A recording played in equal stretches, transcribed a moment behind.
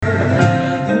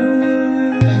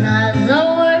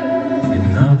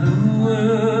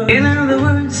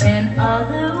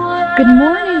Good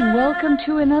morning. Welcome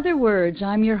to In Other Words.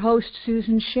 I'm your host,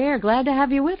 Susan Scher. Glad to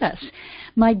have you with us.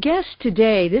 My guest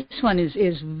today, this one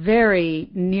is very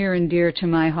near and dear to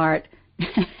my heart.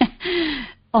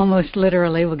 Almost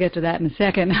literally. We'll get to that in a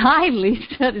second. Hi, Lisa.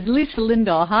 It's Lisa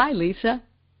Lindhal. Hi, Lisa.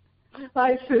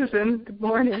 Hi, Susan. Good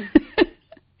morning.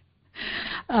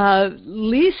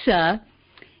 Lisa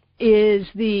is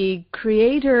the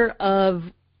creator of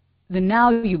the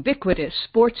now ubiquitous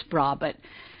sports bra, but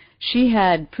she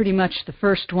had pretty much the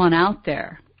first one out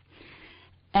there.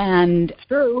 And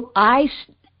true. There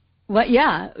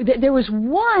was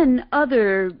one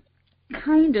other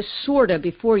kind of, sort of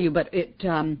before you, but it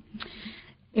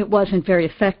wasn't very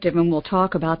effective, and we'll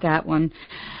talk about that one.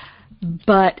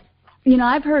 But, you know,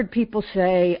 I've heard people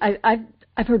say,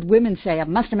 I've heard women say, I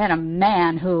must have met a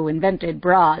man who invented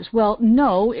bras. Well,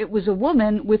 no, it was a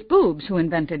woman with boobs who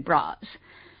invented bras.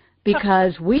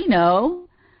 Because we know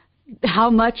how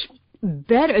much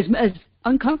better, as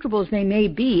uncomfortable as they may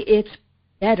be, it's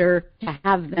better to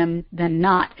have them than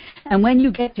not. And when you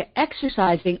get to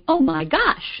exercising, oh my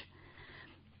gosh.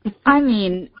 I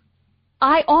mean,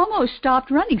 I almost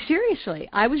stopped running, seriously.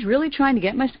 I was really trying to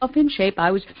get myself in shape.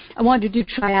 I wanted to do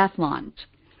triathlons.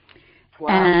 Wow.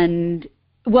 And,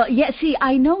 well, yeah, see,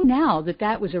 I know now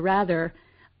that was a rather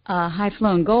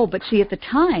high-flown goal, but see, at the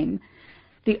time,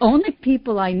 the only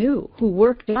people I knew who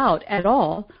worked out at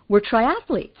all were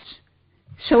triathletes.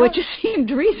 So it just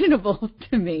seemed reasonable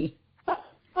to me.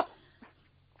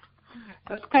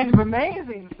 That's kind of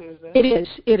amazing, Susan.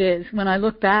 It is. When I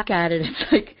look back at it,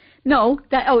 it's like,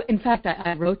 in fact,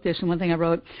 I wrote this, and one thing I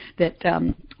wrote that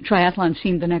triathlon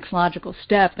seemed the next logical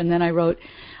step, and then I wrote,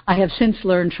 I have since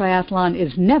learned triathlon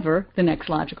is never the next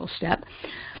logical step.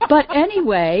 But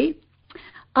anyway,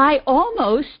 I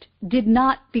almost did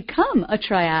not become a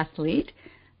triathlete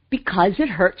because it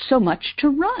hurt so much to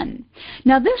run.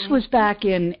 Now, this was back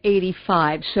in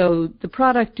 '85, so the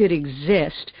product did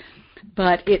exist,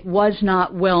 but it was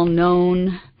not well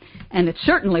known, and it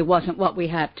certainly wasn't what we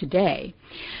have today.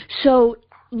 So,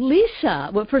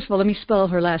 Lisa, well, first of all, let me spell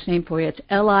her last name for you. It's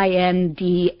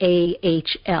Lindahl,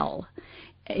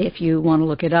 if you want to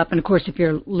look it up. And, of course, if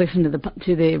you're listening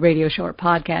to the radio show or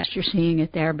podcast, you're seeing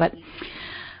it there. But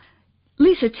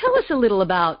Lisa, tell us a little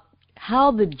about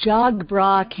how the jog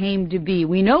bra came to be.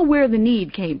 We know where the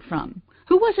need came from.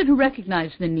 Who was it who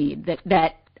recognized the need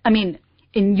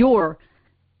in your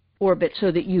orbit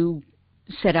so that you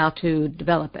set out to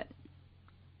develop it?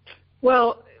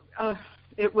 Well,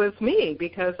 it was me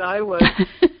because I was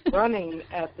running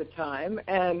at the time,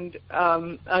 and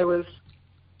I was,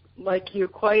 like you,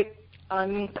 quite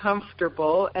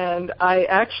uncomfortable, and I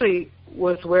actually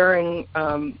was wearing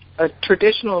a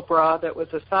traditional bra that was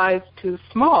a size too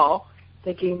small,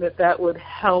 thinking that would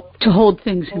help to hold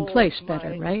things in place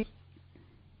better, right?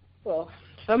 Well,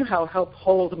 somehow help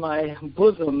hold my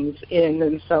bosoms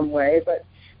in some way, but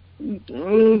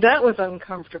that was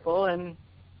uncomfortable, and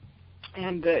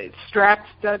straps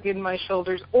dug in my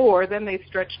shoulders, or then they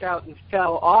stretched out and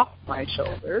fell off my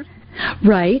shoulders.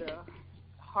 Right.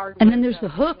 And then there's the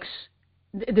hooks.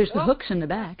 There's the hooks in the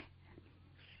back.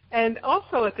 And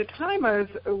also at the time I was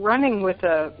running with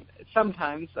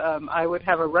sometimes I would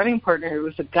have a running partner who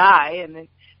was a guy, and in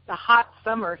the hot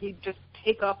summer he'd just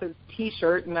take off his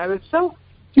T-shirt, and I was so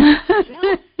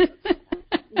jealous.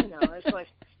 It's like,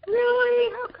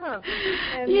 really? How come?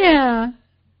 And yeah.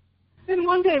 Then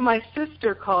one day my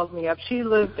sister called me up. She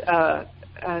lived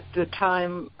at the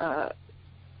time,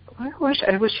 where was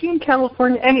she? Was she in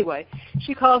California? Anyway,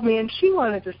 she called me, and she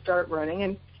wanted to start running,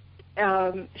 and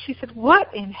she said,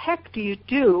 what in heck do you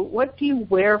do? What do you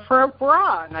wear for a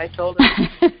bra? And I told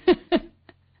her,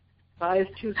 size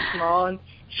too small. And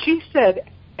she said,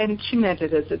 and she meant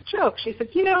it as a joke, she said,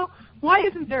 why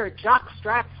isn't there a jock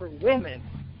strap for women?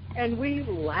 And we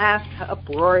laughed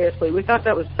uproariously. We thought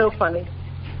that was so funny.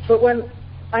 But when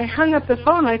I hung up the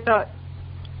phone, I thought,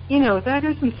 that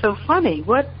isn't so funny.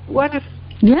 What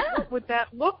would that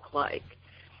look like?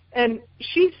 And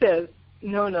she says,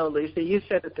 no, Lisa, you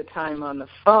said at the time on the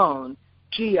phone,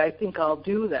 gee, I think I'll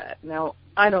do that. Now,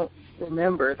 I don't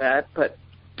remember that, but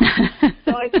so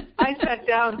I sat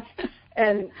down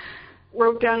and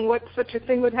wrote down what such a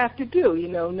thing would have to do,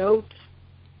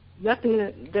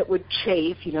 nothing that would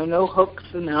chafe, no hooks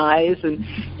and eyes, and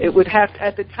it would have to,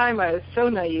 at the time I was so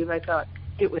naive, I thought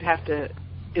it would have to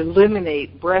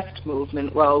eliminate breast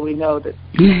movement. Well, we know that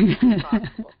it's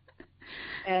impossible.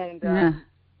 And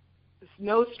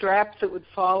no straps that would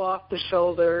fall off the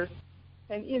shoulders.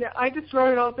 And, I just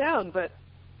wrote it all down. But,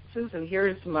 Susan,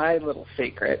 here's my little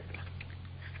secret.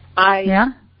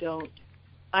 I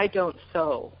don't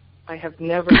sew. I have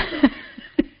never sewn.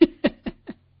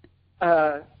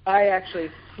 I actually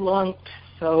flunked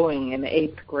sewing in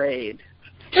 8th grade.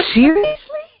 Seriously?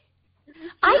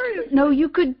 I didn't know you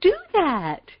could do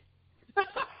that.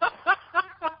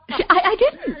 I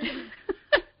didn't.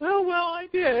 Well, I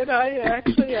did.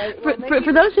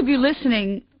 For those of you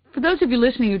listening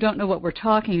who don't know what we're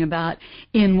talking about,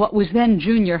 in what was then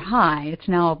junior high, it's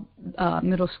now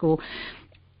middle school,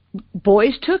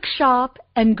 boys took shop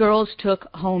and girls took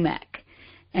home ec.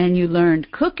 And you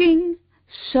learned cooking,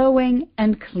 sewing,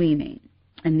 and cleaning.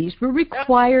 And these were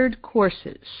required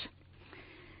courses.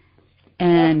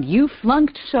 And you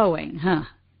flunked sewing, huh?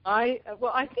 I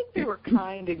think they were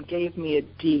kind and gave me a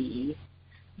D.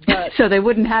 But so they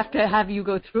wouldn't have to have you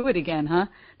go through it again, huh?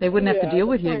 They wouldn't have to deal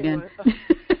with you again.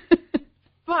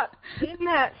 But in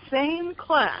that same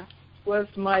class was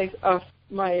my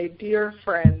dear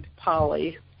friend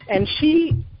Polly, and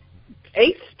she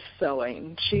aced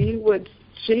sewing.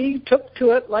 She took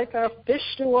to it like a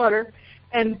fish to water.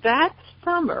 And that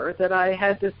summer that I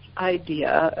had this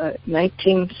idea,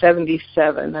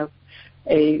 1977, of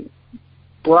a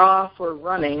bra for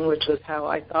running, which was how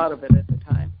I thought of it at the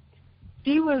time.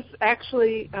 She was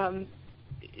actually,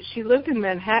 she lived in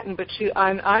Manhattan, but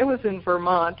I was in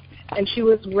Vermont, and she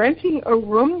was renting a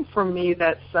room for me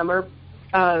that summer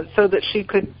so that she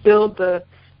could build the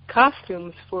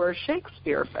costumes for a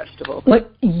Shakespeare festival.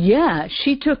 But yeah,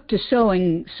 she took to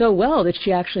sewing so well that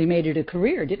she actually made it a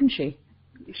career, didn't she?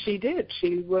 She did.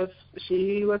 She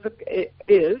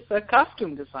is a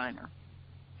costume designer.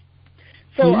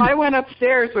 So I went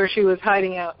upstairs where she was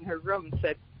hiding out in her room and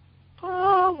said,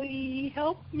 "Polly,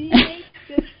 help me make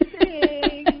this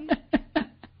thing."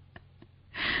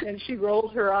 And she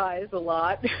rolled her eyes a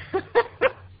lot.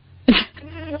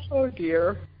 Oh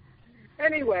dear.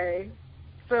 Anyway,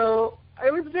 so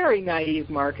it was very naive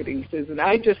marketing, Susan.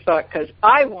 I just thought because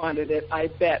I wanted it, I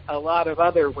bet a lot of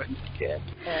other women did.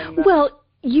 And, well,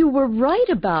 you were right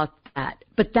about that,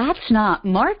 but that's not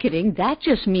marketing. That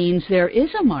just means there is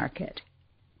a market.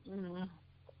 Mm-hmm.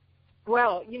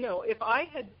 Well, if I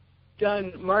had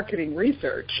done marketing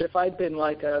research, if I'd been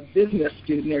like a business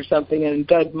student or something and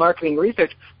done marketing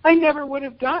research, I never would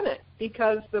have done it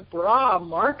because the bra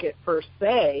market per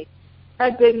se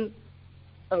had been,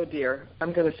 oh dear,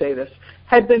 I'm going to say this,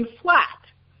 had been flat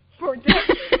for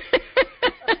decades.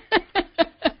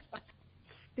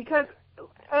 Because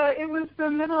it was the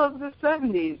middle of the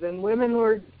 70s and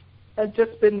women had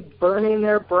just been burning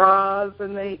their bras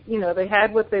and they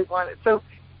had what they wanted. So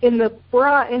in the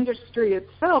bra industry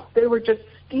itself, they were just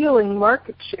stealing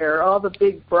market share. All the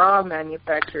big bra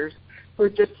manufacturers were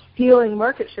just stealing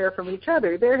market share from each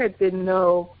other. There had been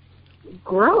no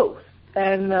growth.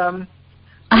 And I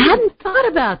hadn't thought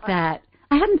about that.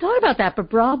 But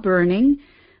bra burning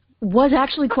was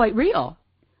actually quite real.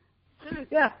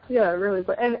 Yeah, it really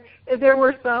was. And there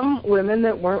were some women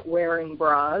that weren't wearing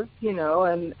bras,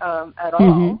 and at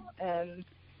all. And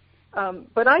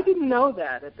but I didn't know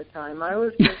that at the time. I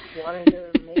was just wanting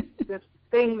to make this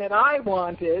thing that I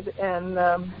wanted,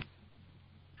 and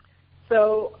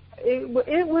so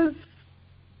it was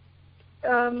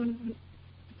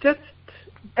just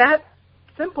that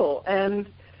simple. And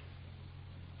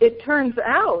it turns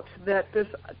out that this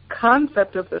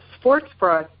concept of the sports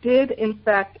bra did, in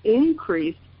fact,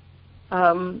 increase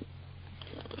bra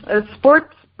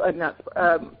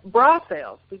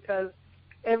sales because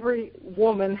every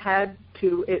woman had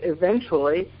to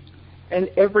eventually, and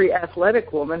every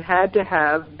athletic woman had to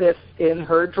have this in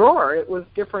her drawer. It was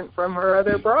different from her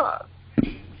other bras.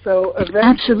 So eventually,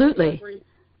 absolutely,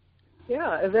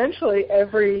 eventually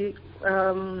every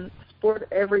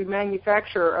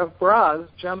manufacturer of bras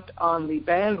jumped on the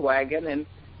bandwagon and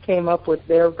came up with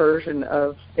their version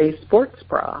of a sports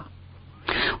bra.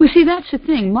 Well, see, that's the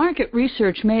thing. Market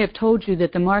research may have told you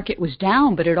that the market was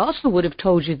down, but it also would have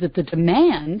told you that the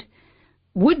demand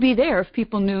would be there if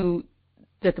people knew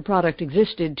that the product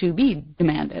existed to be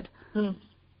demanded.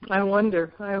 I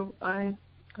wonder.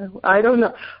 I don't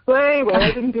know. Well, anyway,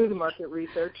 I didn't do the market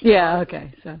research. Yeah,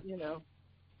 okay. So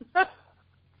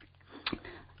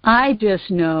I just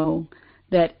know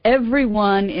that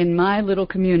everyone in my little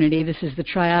community, this is the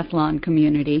triathlon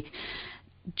community,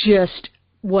 just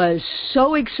was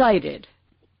so excited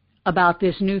about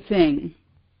this new thing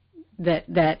that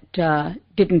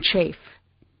didn't chafe.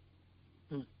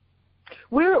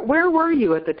 Where were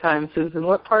you at the time, Susan?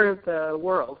 What part of the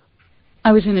world?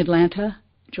 I was in Atlanta,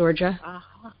 Georgia.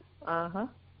 The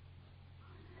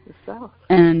South.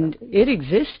 And it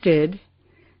existed.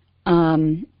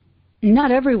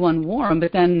 Not everyone wore them,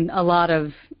 but then a lot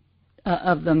of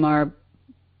them are,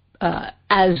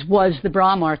 as was the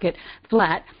bra market,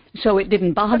 flat, so it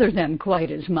didn't bother them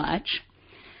quite as much.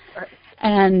 Right.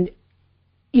 And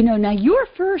now your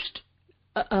first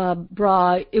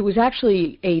bra, it was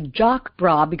actually a jock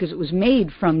bra because it was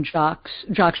made from jock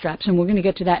straps, and we're going to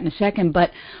get to that in a second,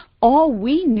 but all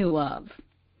we knew of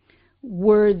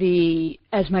were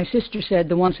as my sister said,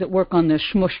 the ones that work on the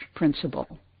smush principle.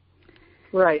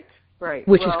 Right.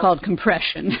 Which is called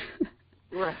compression.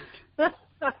 Right.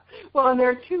 Well, and there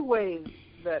are two ways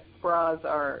that bras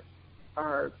are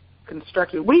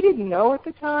constructed. We didn't know at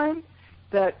the time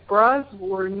that bras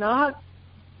were not,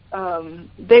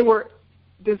 they were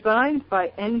designed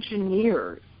by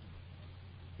engineers,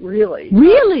 really.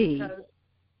 Really? Because,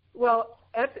 well,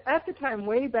 at the time,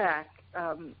 way back,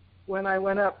 when I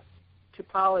went up to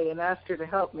Polly and asked her to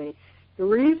help me, the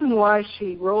reason why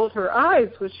she rolled her eyes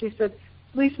was she said,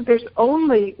 Lisa, there's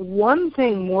only one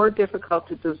thing more difficult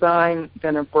to design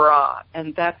than a bra,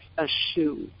 and that's a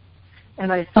shoe.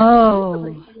 And I said,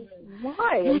 really?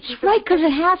 Why? That's right, because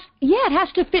it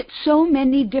has to fit so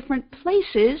many different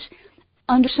places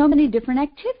under so many different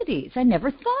activities. I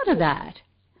never thought of that.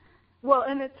 Well,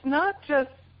 and it's not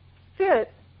just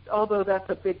fit, although that's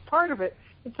a big part of it.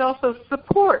 It's also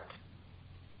support.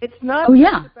 It's not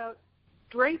just about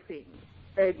draping.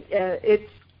 It's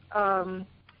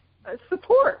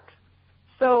support.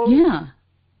 So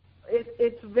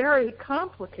it's very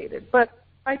complicated. But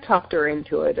I talked her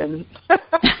into it, and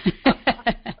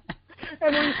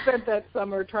and we spent that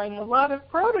summer trying a lot of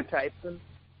prototypes. And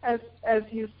as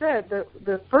you said,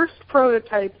 the first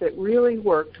prototype that really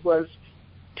worked was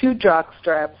 2 jock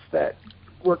straps that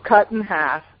were cut in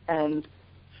half and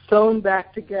sewn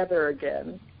back together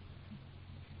again.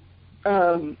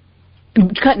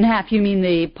 Cut in half, you mean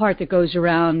the part that goes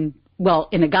around, well,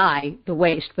 in a guy, the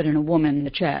waist, but in a woman,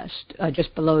 the chest,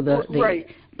 just below the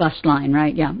bust line,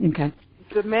 right? Yeah, okay.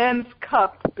 The man's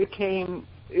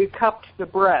it cupped the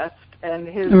breast, and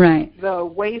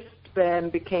the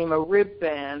waistband became a rib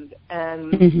band,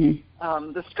 and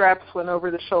the straps went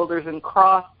over the shoulders and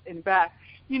crossed in back.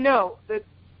 You know,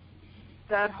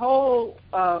 that whole,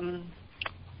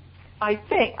 I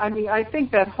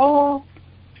think that whole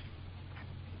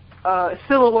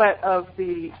silhouette of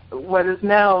what is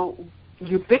now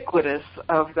ubiquitous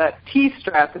of that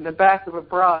T-strap in the back of a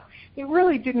bra, it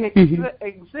really didn't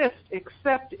exist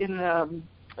except in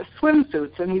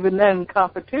swimsuits, and even then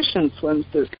competition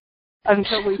swimsuits,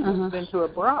 until we moved into a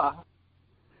bra.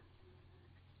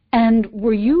 And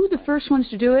were you the first ones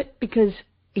to do it? Because,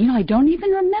 I don't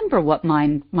even remember what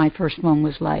my first one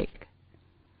was like.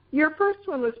 Your first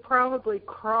one was probably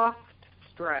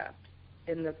cross-strapped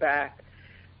in the back.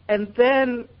 And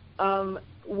then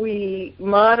we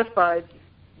modified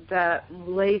that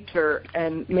later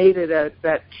and made it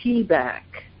that T back,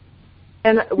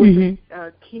 and with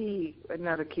a key,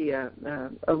 not a key, a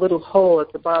little hole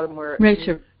at the bottom where it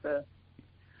razor.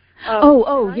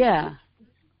 Yeah.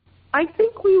 I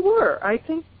think we were.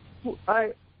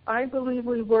 I believe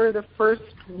we were the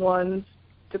first ones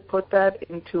to put that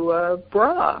into a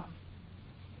bra.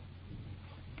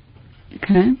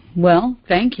 Okay. Well,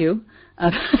 thank you.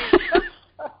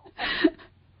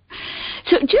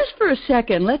 So just for a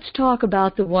second, let's talk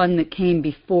about the one that came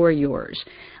before yours.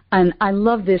 And I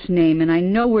love this name, and I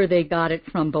know where they got it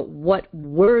from, but what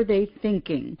were they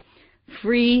thinking?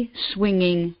 Free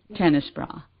swinging tennis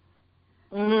bra.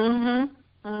 I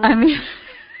mean,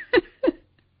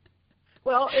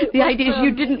 well, the idea is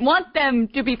you didn't want them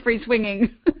to be free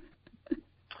swinging.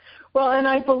 Well, and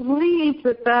I believe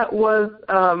that was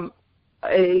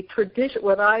a tradition,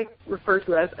 what I refer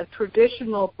to as a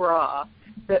traditional bra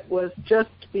that was just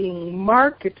being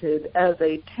marketed as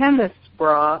a tennis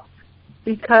bra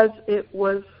because it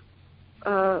was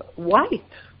white.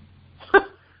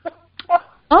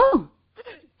 Oh,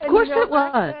 of course it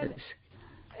was.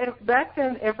 Back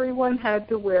then, everyone had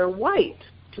to wear white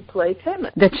to play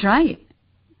tennis. That's right.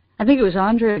 I think it was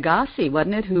Andre Agassi,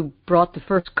 wasn't it, who brought the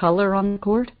first color on the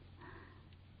court?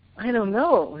 I don't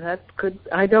know.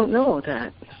 I don't know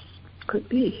that. Could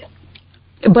be.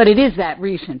 But it is that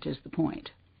recent, is the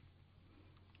point.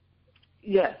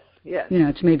 Yes, yes.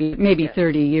 It's maybe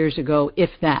 30 years ago, if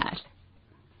that.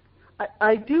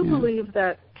 I do believe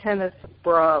that tennis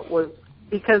bra was,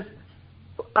 because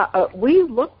we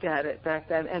looked at it back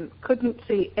then and couldn't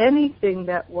see anything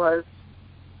that was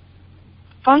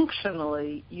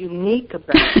functionally unique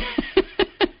about it.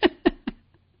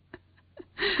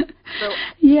 So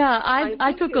yeah,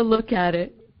 I took a look at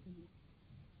it.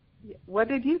 What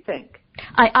did you think?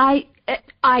 I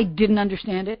didn't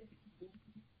understand it.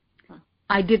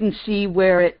 I didn't see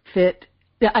where it fit.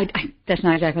 That's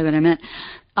not exactly what I meant,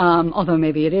 although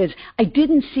maybe it is. I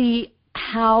didn't see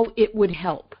how it would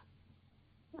help.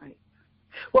 Right.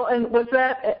 Well, and was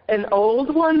that an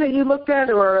old one that you looked at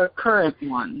or a current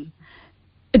one?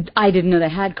 I didn't know they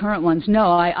had current ones. No,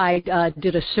 I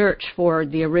did a search for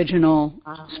the original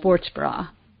sports bra.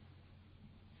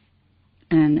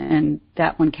 And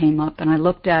that one came up, and I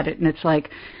looked at it, and it's like,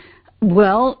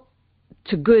 well,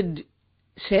 it's a good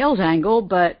sales angle,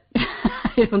 but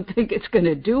I don't think it's going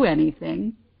to do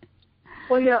anything.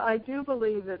 Well, yeah, I do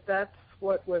believe that that's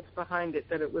what was behind it,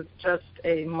 that it was just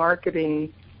a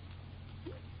marketing,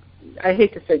 I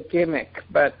hate to say gimmick,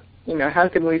 but, you know, how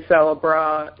can we sell a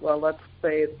bra? Well, let's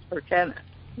say it's for tennis,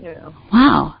 you know.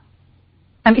 Wow.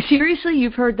 I mean, seriously,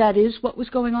 you've heard that is what was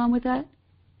going on with that?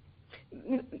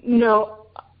 No,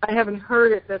 I haven't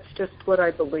heard it. That's just what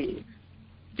I believe.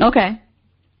 Okay.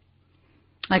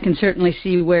 I can certainly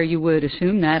see where you would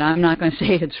assume that. I'm not going to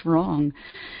say it's wrong.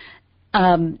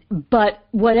 But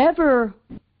whatever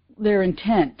their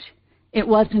intent, it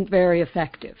wasn't very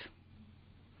effective.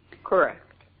 Correct.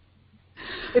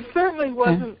 It certainly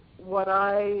wasn't what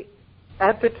I,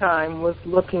 at the time, was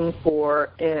looking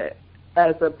for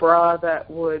as a bra that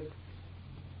would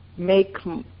make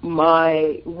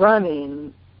my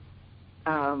running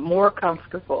more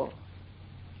comfortable.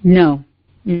 No.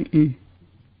 Mm-mm.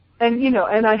 And, you know,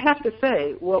 and I have to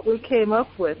say, what we came up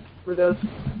with for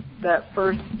that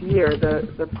first year,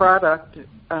 the product,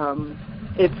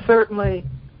 it certainly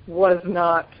was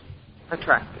not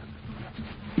attractive.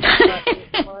 But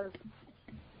it was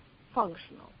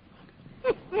functional.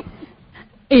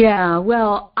 Yeah,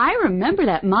 well, I remember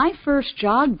that. My first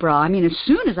jog bra, I mean, as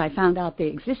soon as I found out they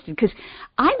existed, because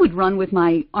I would run with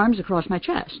my arms across my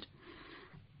chest.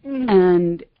 Mm-hmm.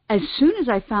 And as soon as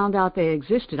I found out they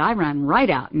existed, I ran right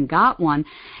out and got one.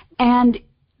 And,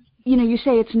 you know, you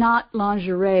say it's not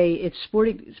lingerie, it's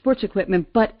sports equipment,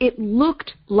 but it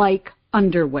looked like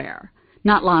underwear.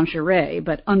 Not lingerie,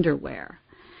 but underwear.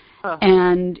 Huh.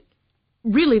 And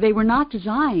really, they were not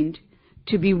designed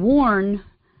to be worn.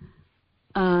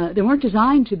 They weren't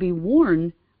designed to be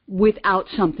worn without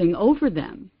something over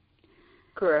them.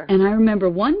 Correct. And I remember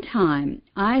one time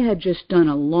I had just done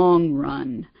a long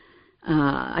run.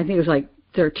 I think it was like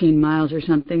 13 miles or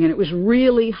something, and it was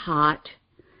really hot.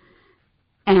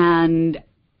 And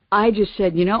I just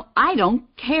said, you know, I don't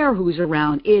care who's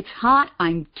around. It's hot.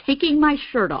 I'm taking my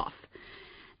shirt off.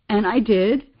 And I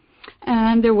did.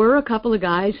 And there were a couple of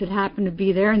guys that happened to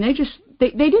be there, and they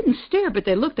didn't stare, but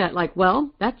they looked at like, well,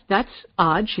 that's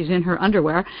odd. She's in her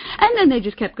underwear. And then they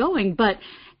just kept going. But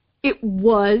it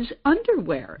was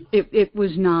underwear. It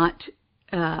was not,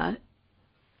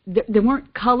 there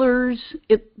weren't colors.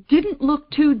 It didn't look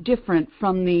too different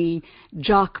from the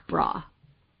jock bra.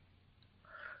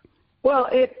 Well,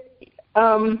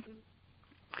 I'm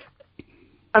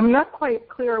not quite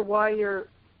clear why you're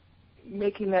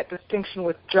making that distinction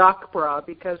with jock bra,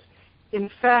 because, in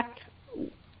fact,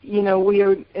 you know, when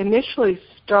we initially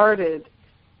started,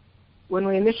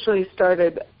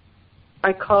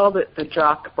 I called it the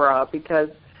jock bra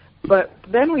but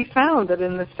then we found that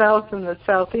in the South and the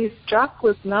Southeast, jock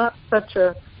was not such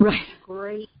a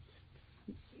great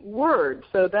word.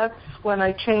 So that's when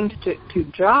I changed it to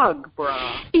jog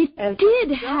bra. It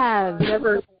did have.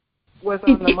 Never was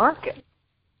on the market.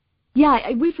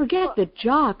 Yeah, we forget that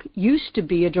jock used to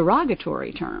be a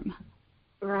derogatory term.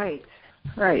 Right.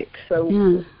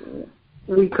 So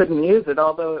we couldn't use it,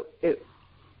 although it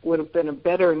would have been a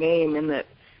better name in that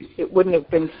it wouldn't have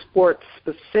been sports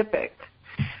specific.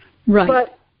 Right.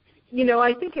 But, you know,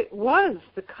 I think it was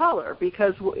the color,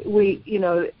 because we, you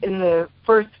know, in the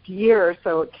first year or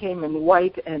so it came in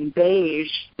white and beige.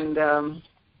 And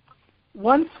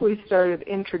once we started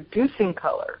introducing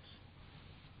colors,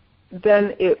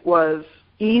 then it was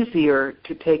easier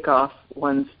to take off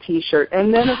one's T-shirt.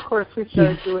 And then, of course, we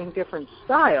started doing different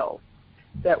styles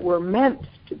that were meant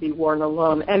to be worn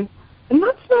alone. And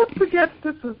let's not forget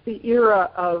this was the era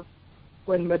of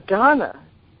when Madonna,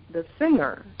 the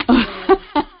singer,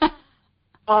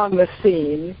 on the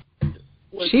scene.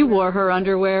 She wore her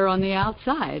underwear on the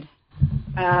outside.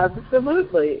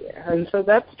 Absolutely. And so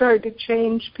that started to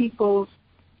change people's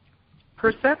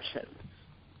perceptions.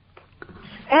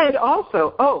 And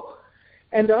also,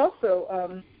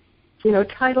 you know,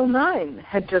 Title IX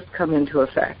had just come into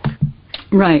effect.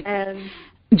 Right. And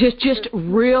just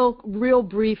real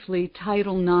briefly,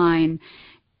 Title IX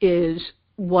is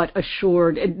what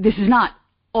assured, this is not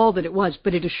all that it was,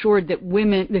 but it assured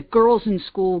that girls in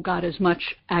school got as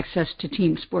much access to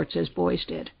team sports as boys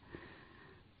did.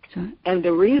 So. And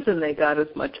the reason they got as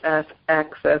much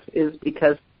access is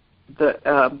because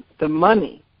the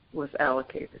money was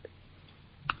allocated.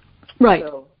 Right.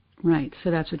 Right. So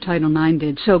that's what Title IX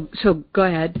did. So go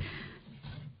ahead.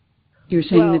 You're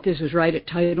saying that this was right at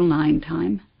Title IX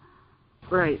time.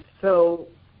 Right. So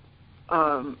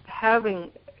you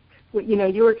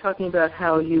were talking about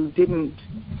how you didn't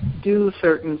do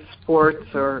certain sports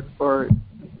or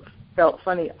felt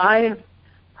funny. I have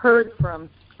heard from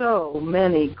so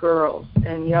many girls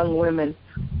and young women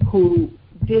who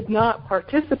did not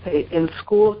participate in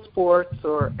school sports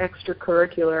or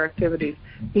extracurricular activities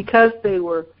because they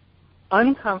were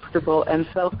uncomfortable and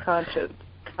self-conscious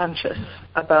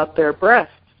about their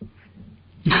breasts.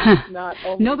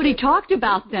 Nobody talked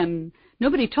about them.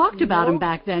 Nobody talked about them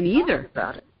back then either.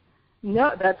 About it.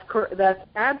 No, that's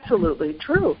absolutely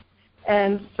true.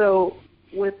 And so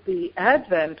with the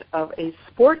advent of a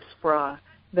sports bra,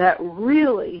 that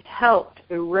really helped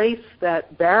erase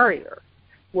that barrier,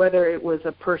 whether it was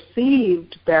a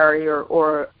perceived barrier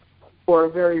or a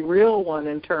very real one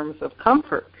in terms of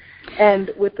comfort.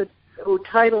 And with the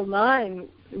Title IX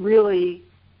really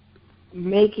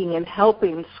making and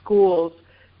helping schools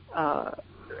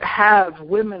have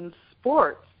women's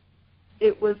sports,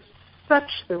 it was such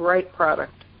the right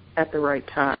product at the right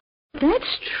time.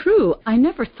 That's true. I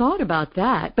never thought about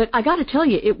that. But I got to tell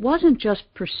you, it wasn't just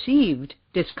perceived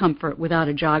discomfort without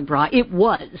a jog bra. It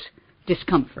was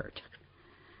discomfort.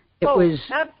 It was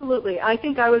absolutely. I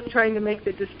think I was trying to make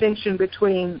the distinction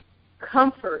between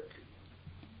comfort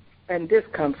and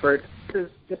discomfort. The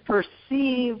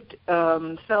perceived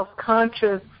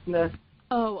self-consciousness.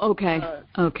 Oh, okay.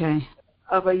 Okay.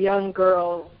 Of a young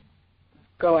girl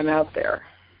going out there.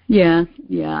 Yeah,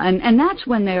 and that's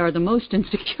when they are the most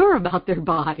insecure about their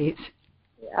bodies.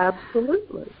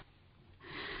 Absolutely.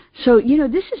 So,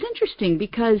 this is interesting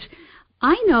because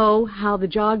I know how the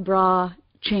jog bra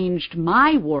changed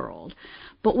my world,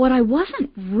 but what I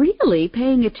wasn't really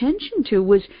paying attention to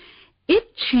was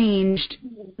it changed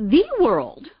the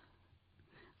world.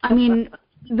 I mean,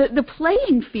 the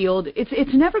playing field,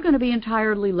 it's never going to be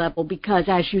entirely level because,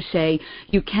 as you say,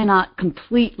 you cannot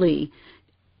completely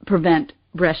prevent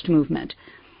breast movement.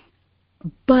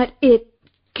 But it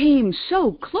came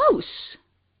so close.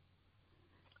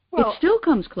 Well, it still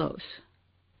comes close.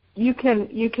 You can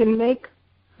make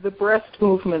the breast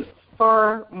movement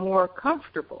far more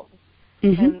comfortable,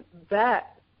 and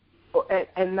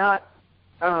not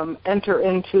enter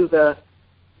into the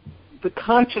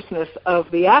consciousness of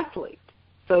the athlete,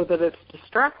 so that it's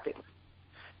distracting.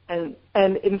 And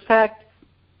in fact,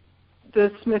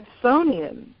 the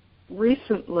Smithsonian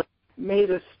recently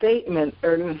made a statement,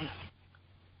 or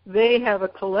they have a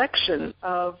collection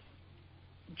of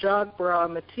jog bra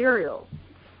material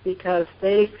because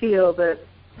they feel that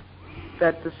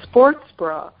the sports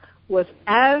bra was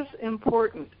as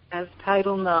important as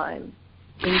Title IX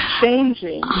in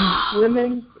changing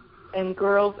women's and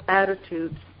girls'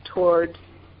 attitudes towards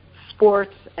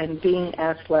sports and being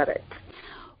athletic.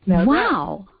 Now,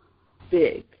 wow. That's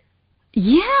big.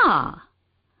 Yeah.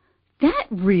 That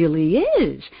really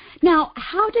is. Now,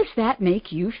 how does that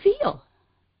make you feel?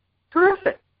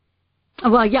 Terrific.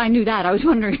 Well, yeah, I knew that. I was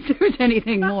wondering if there was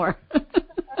anything more.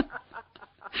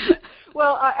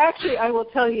 Well, actually, I will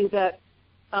tell you that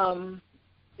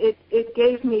it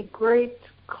gave me great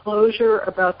closure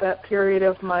about that period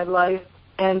of my life,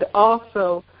 and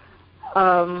also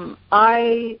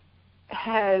I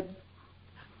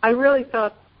really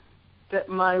thought that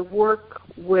my work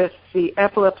with the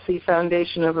Epilepsy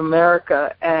Foundation of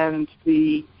America and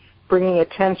the bringing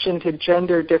attention to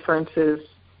gender differences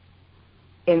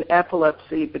in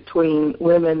epilepsy between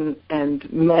women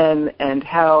and men and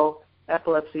how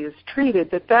epilepsy is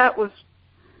treated, that was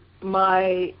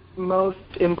my most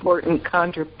important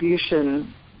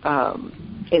contribution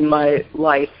in my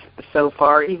life so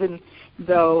far, even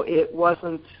though it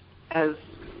wasn't as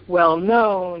well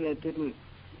known, it didn't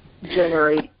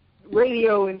generate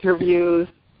radio interviews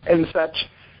and such,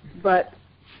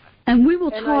 and we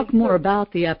will talk more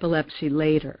about the epilepsy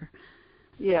later.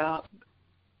 Yeah.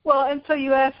 Well, and so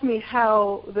you asked me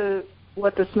how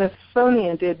what the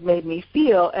Smithsonian did made me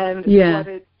feel, and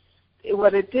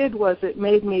what it did was it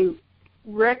made me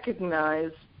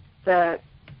recognize that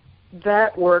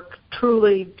work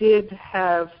truly did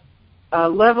have a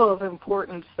level of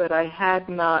importance that I had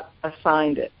not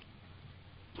assigned it.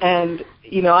 And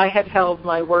I had held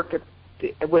my work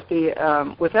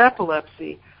with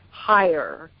epilepsy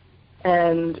higher,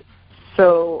 and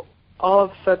so all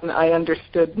of a sudden I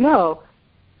understood. No,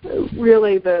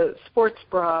 really, the sports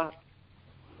bra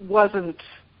wasn't.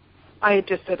 I had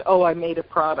just said, "Oh, I made a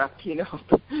product,"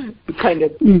 kind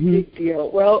of big deal.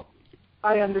 Well,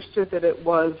 I understood that it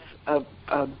was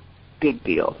a big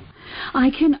deal. I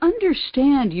can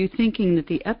understand you thinking that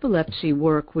the epilepsy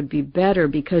work would be better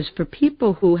because for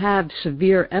people who have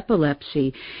severe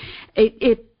epilepsy,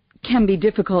 it can be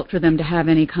difficult for them to have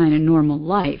any kind of normal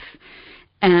life.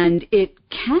 And it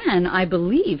can, I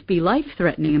believe, be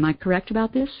life-threatening. Am I correct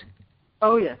about this?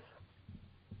 Oh, yes.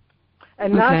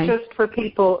 And not just for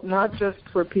people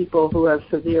who have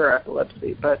severe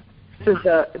epilepsy, but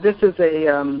this is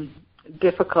a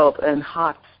difficult and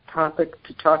hot topic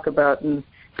to talk about, and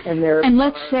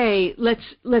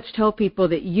let's tell people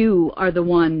that you are the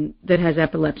one that has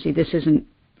epilepsy. This isn't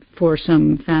for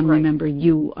some family member.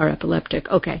 You are epileptic.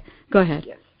 Okay, go ahead.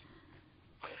 Yes.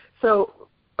 So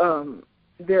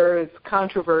there is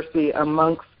controversy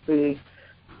amongst the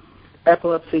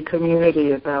epilepsy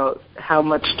community about how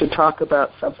much to talk about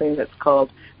something that's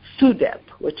called SUDEP,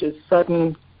 which is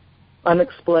sudden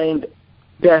unexplained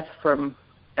death from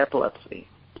epilepsy.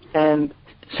 And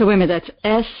so wait a minute,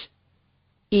 that's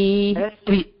SUDEP.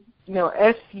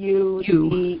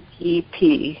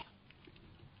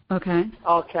 Okay.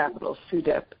 All capitals,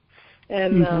 SUDEP.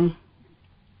 And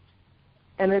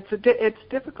and it's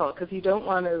difficult because you don't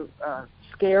want to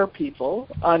scare people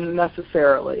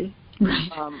unnecessarily,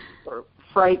 or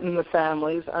frighten the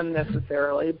families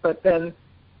unnecessarily. But then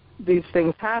these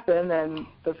things happen, and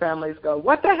the families go,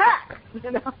 "What the heck?"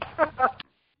 You know.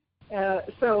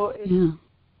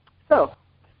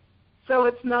 So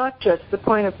it's not just, the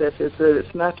point of this is that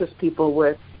it's not just people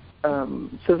with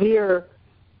severe,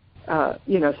 a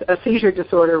seizure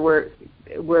disorder where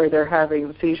they're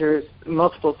having seizures,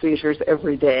 multiple seizures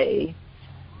every day.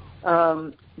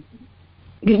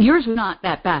 Yours is not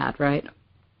that bad, right?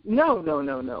 No,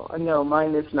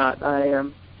 mine is not.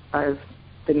 I've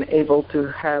been able to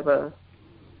have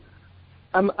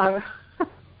I'm a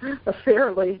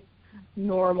fairly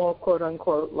normal, quote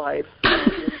unquote, life.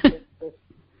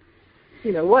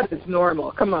 What is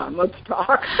normal? Come on, let's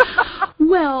talk.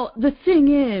 Well, the thing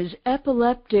is,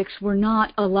 epileptics were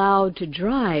not allowed to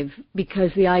drive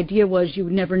because the idea was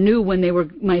you never knew when they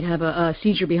might have a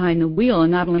seizure behind the wheel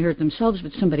and not only hurt themselves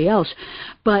but somebody else.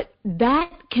 But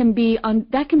that can be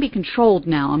controlled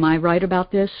now. Am I right about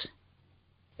this?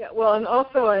 Yeah. Well, and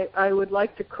also I would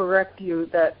like to correct you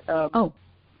that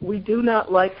we do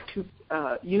not like to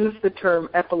use the term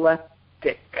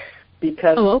epileptic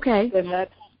because then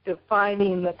that's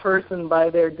defining the person by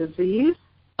their disease.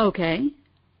 Okay.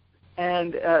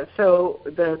 And so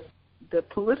the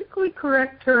politically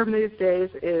correct term these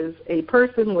days is a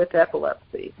person with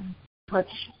epilepsy. Much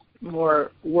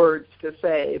more words to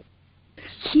say.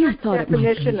 Yeah, I thought the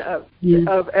definition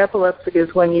of epilepsy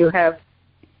is when you have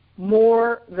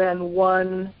more than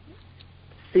one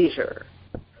seizure.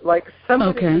 Like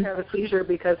somebody can have a seizure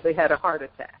because they had a heart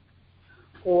attack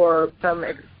or some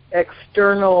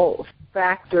external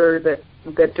factor that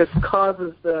just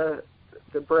causes the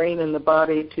brain and the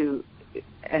body to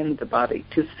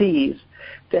seize,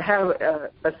 to have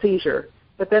a seizure,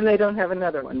 but then they don't have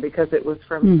another one because it was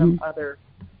from some other.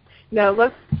 Now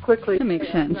let's quickly. That makes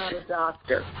sense. I'm not a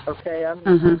doctor, okay? I'm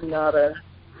not a.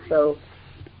 So,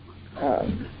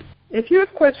 if you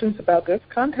have questions about this,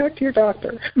 contact your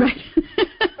doctor. Right.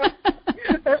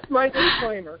 That's my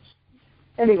disclaimer.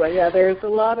 Anyway, there's a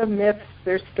lot of myths.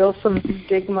 There's still some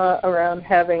stigma around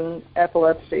having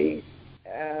epilepsy.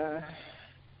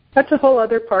 That's a whole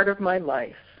other part of my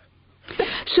life.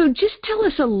 So just tell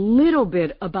us a little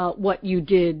bit about what you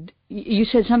did. You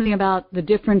said something about the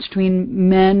difference between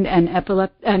men and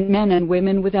men and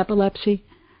women with epilepsy.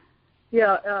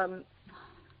 Yeah,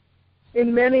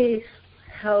 in many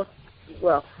health,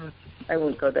 well, I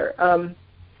won't go there.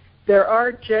 There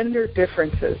are gender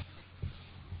differences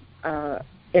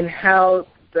in how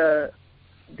the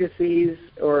disease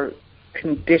or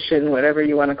condition, whatever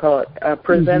you want to call it,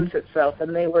 presents itself,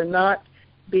 and they were not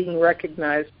being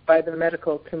recognized by the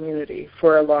medical community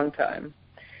for a long time,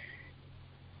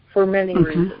 for many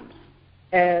reasons.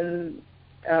 And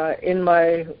in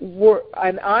my work,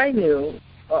 and I knew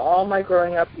all my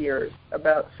growing up years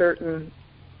about certain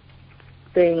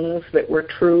things that were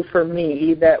true for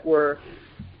me that were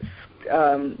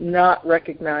not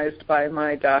recognized by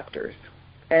my doctors,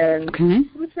 and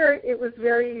it was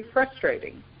very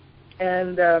frustrating.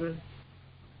 And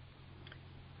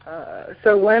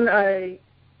so when I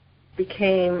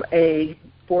became a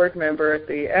board member at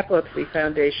the Epilepsy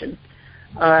Foundation,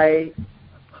 I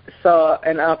saw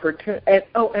an opportunity.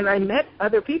 And I met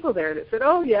other people there that said,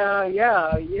 "Oh yeah,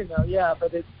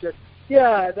 but it's just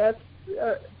that's."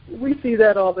 We see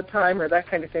that all the time, or that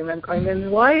kind of thing. I'm going, then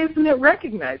why isn't it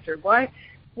recognized, or why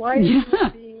isn't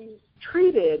it being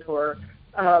treated, or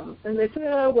and they say,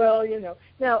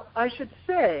 Now, I should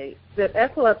say that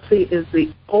epilepsy is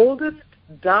the oldest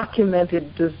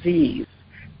documented disease.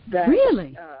 That,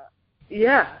 really?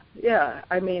 Yeah.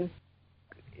 I mean,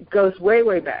 it goes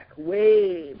way back,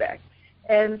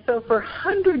 And so for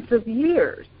hundreds of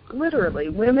years, literally,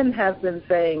 women have been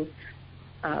saying,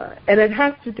 and it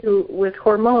has to do with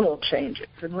hormonal changes.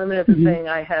 And women have been saying,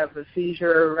 I have a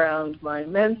seizure around my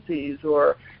menses,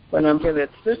 or when I'm pregnant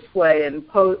it's this way, and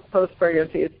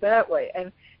post-pregnancy it's that way.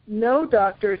 And no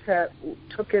doctors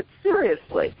took it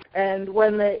seriously. And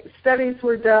when the studies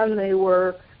were done,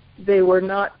 the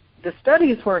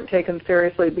studies weren't taken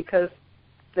seriously because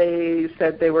they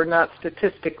said they were not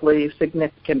statistically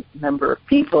significant number of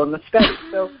people in the study.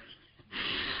 So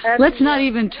let's not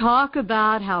even talk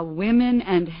about how women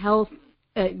and health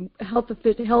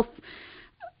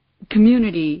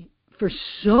community for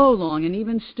so long, and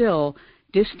even still,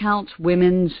 discounts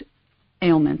women's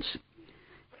ailments.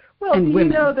 Well, you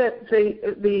know that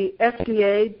the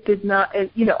FDA did not,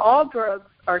 all drugs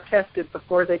are tested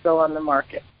before they go on the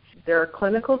market. There are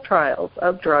clinical trials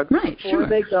of drugs before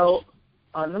they go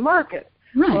on the market.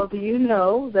 Right. Well, do you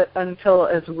know that until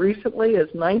as recently as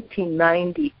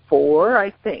 1994,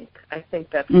 I think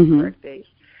that's the correct date,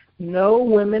 no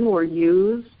women were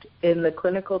used in the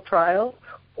clinical trial,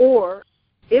 or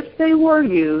if they were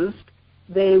used,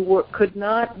 they could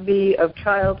not be of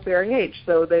childbearing age.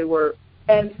 So they were,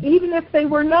 and even if they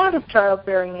were not of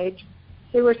childbearing age,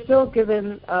 they were still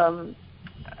given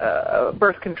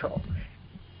birth control.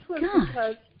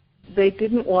 Because they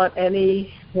didn't want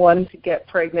anyone to get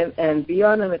pregnant and be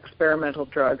on an experimental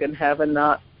drug and have a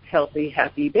not healthy,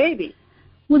 happy baby.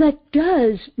 Well, that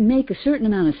does make a certain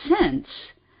amount of sense.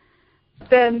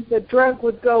 Then the drug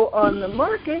would go on the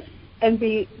market and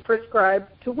be prescribed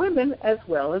to women as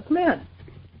well as men.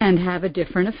 And have a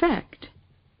different effect.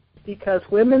 Because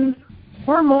women's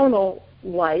hormonal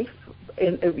life,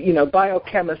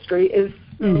 biochemistry, is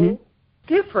so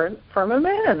different from a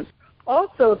man's.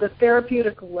 Also, the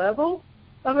therapeutic level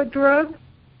of a drug,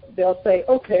 they'll say,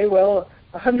 okay, well,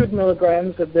 100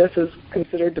 milligrams of this is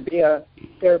considered to be a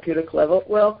therapeutic level.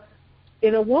 Well,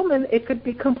 in a woman, it could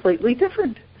be completely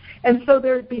different. And so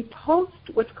there'd be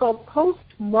what's called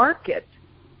post-market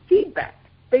feedback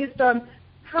based on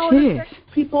how it affects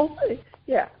people.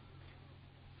 Yeah.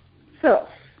 So,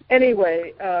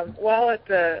 anyway, while at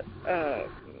the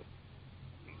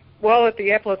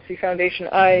Epilepsy Foundation,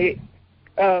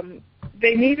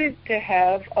 they needed to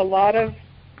have a lot of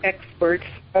experts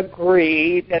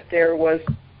agree that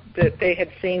they had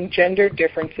seen gender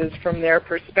differences from their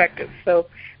perspective. So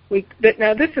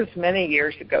now this is many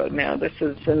years ago now. This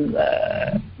is in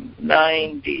the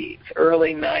 90s,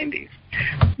 early 90s.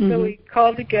 So we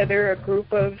called together a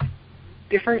group of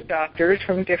different doctors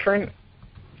from different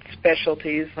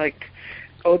specialties like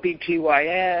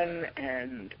OBGYN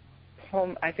and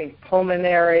I think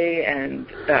pulmonary and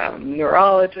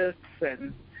neurologists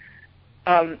and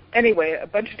anyway, a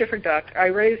bunch of different doctors. I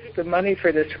raised the money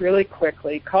for this really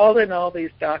quickly, called in all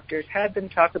these doctors, had them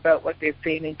talk about what they've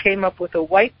seen, and came up with a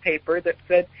white paper that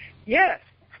said, yes,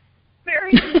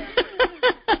 very good.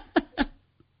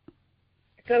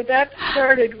 So that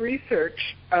started research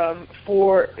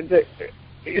for the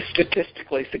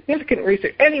statistically significant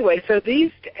research. Anyway, so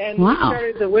we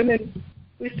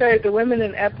started the Women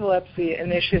in Epilepsy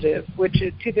Initiative, which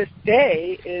to this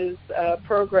day is a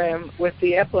program with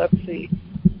the Epilepsy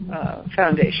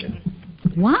Foundation.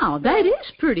 Wow, that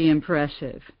is pretty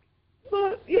impressive.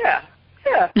 Well, yeah,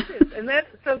 it is. And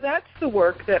that's the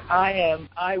work that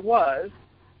I was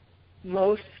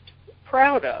most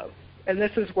proud of. And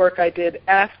this is work I did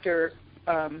after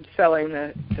selling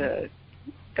the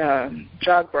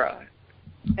jog bra.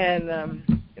 And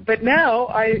but now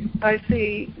I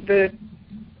see the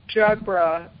jog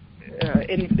bra,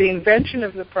 in the invention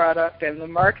of the product and the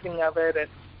marketing of it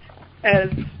as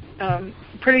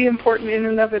pretty important in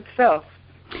and of itself.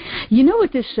 You know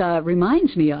what this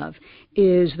reminds me of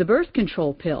is the birth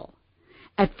control pill.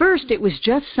 At first, it was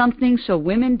just something so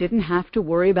women didn't have to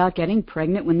worry about getting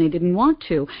pregnant when they didn't want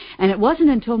to. And it wasn't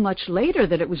until much later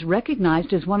that it was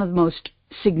recognized as one of the most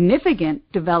significant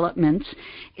developments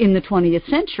in the 20th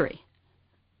century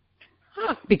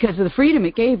because of the freedom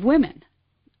it gave women.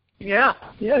 Yeah.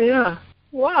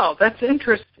 Wow, that's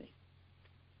interesting.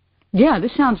 Yeah,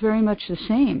 this sounds very much the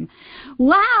same.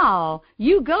 Wow,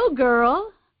 you go,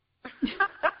 girl.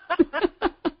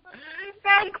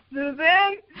 Thanks,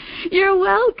 Susan. You're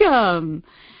welcome.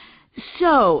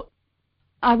 So,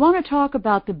 I want to talk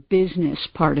about the business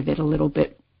part of it a little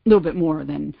bit more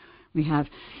than we have.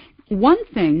 One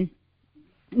thing,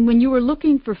 when you were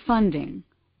looking for funding,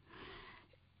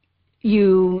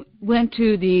 you went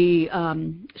to the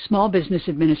Small Business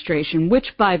Administration,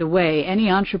 which, by the way, any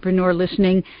entrepreneur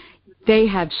listening, they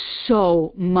have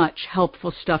so much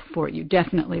helpful stuff for you.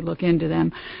 Definitely look into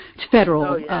them. It's a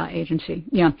federal agency.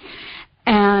 Yeah.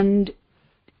 And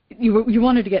you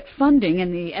wanted to get funding,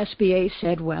 and the SBA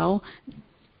said, well,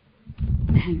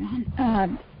 hang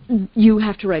on, you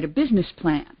have to write a business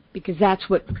plan because that's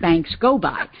what banks go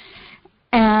by.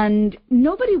 And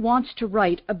nobody wants to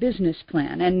write a business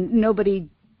plan, and nobody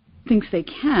thinks they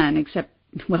can, except,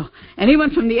 well,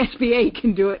 anyone from the SBA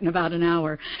can do it in about an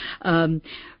hour.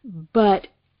 But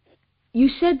you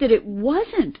said that it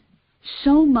wasn't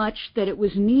so much that it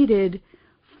was needed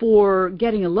for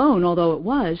getting a loan, although it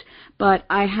was, but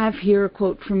I have here a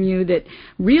quote from you that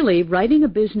really writing a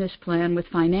business plan with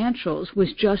financials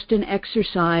was just an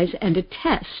exercise and a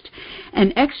test,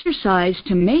 an exercise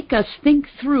to make us think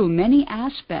through many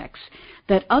aspects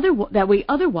that we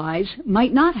otherwise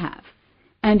might not have,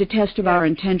 and a test of our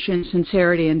intention,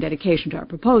 sincerity, and dedication to our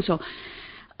proposal.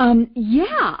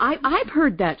 I've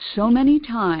heard that so many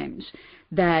times,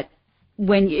 that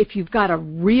if you've got a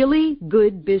really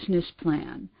good business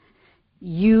plan,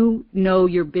 you know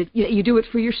you do it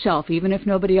for yourself, even if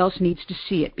nobody else needs to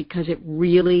see it, because it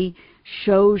really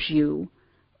shows you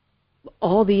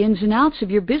all the ins and outs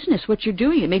of your business, what you're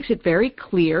doing. It makes it very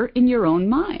clear in your own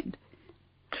mind.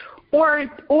 Or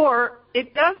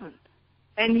it doesn't,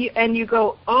 and you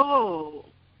go, oh,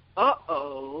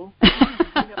 uh-oh.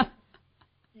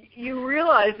 You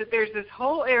realize that there's this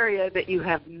whole area that you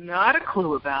have not a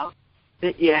clue about,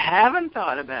 that you haven't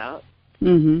thought about,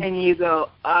 and you go,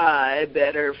 I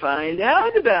better find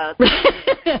out about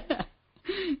that.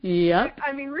 Yep.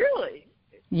 I mean, really.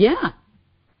 Yeah,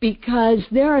 because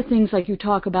there are things like you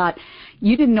talk about,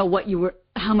 you didn't know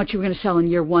how much you were going to sell in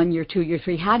year 1, year 2, year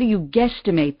 3. How do you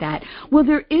guesstimate that? Well,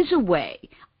 there is a way.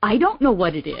 I don't know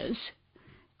what it is,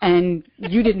 and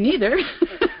you didn't either.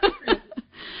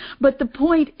 But the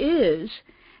point is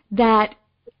that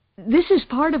this is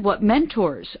part of what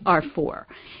mentors are for,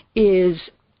 is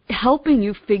helping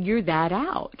you figure that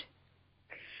out.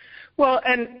 Well,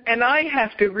 and I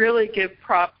have to really give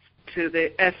props to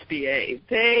the SBA.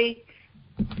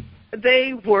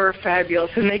 They were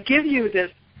fabulous, and they give you this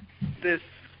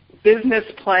business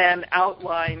plan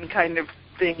outline kind of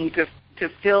thing to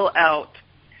fill out,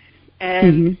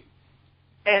 and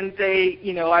they,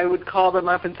 I would call them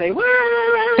up and say, a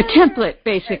template,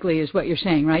 basically, is what you're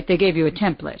saying, right? They gave you a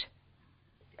template.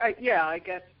 I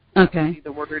guess okay. Would be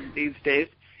the word these days.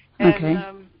 And, okay.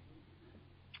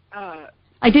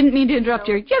 I didn't mean to interrupt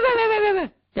you.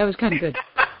 That was kind of good.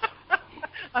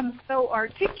 I'm so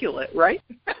articulate, right?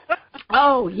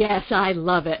 Oh, yes, I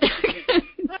love it.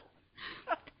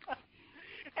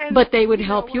 But they would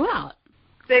help you out.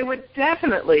 They would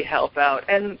definitely help out.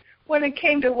 And when it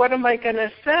came to what am I going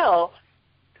to sell,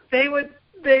 they would.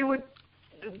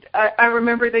 I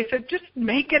remember they said, just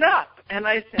make it up, and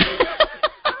I said,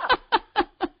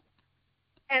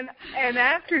 and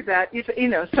after that,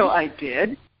 so I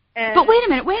did. And but wait a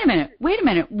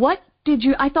minute. What did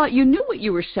you? I thought you knew what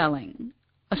you were selling.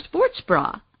 A sports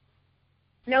bra.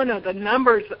 No, the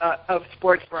numbers of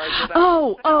sports bras.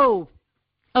 Oh.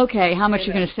 Okay, how much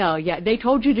you're going to sell? Yeah, they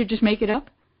told you to just make it up.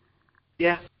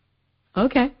 Yeah.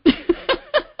 Okay.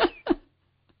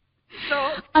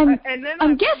 So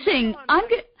I'm guessing.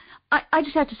 I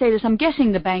just have to say this. I'm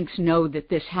guessing the banks know that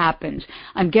this happens.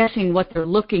 I'm guessing what they're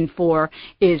looking for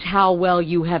is how well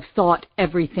you have thought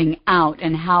everything out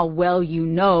and how well you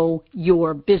know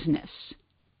your business.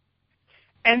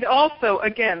 And also,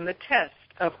 again, the test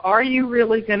of, are you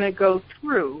really going to go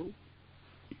through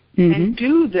and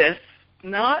do this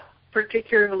not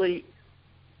particularly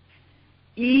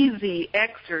easy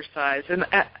exercise? And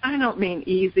I don't mean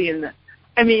easy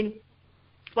I mean,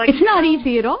 like, it's not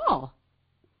easy at all.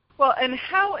 Well, and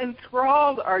how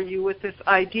enthralled are you with this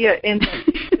idea? And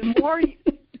the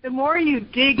more you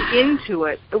dig into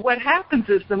it, what happens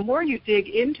is the more you dig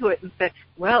into it and say,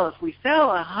 well, if we sell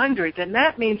 100, then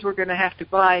that means we're going to have to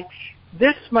buy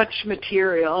this much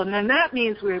material, and then that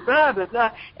means we're blah, blah,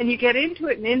 blah. And you get into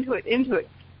it and into it.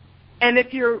 And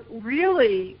if you're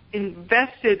really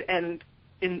invested and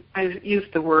I use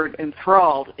the word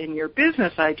enthralled in your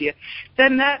business idea,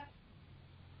 then that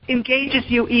engages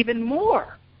you even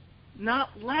more, not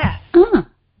less.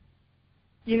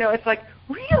 It's like,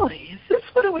 really? Is this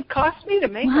what it would cost me to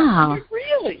make 100?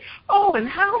 Really? Oh, and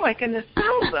how am I going to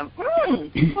sell them?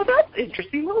 Well, that's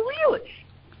interesting. Well, really?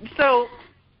 So,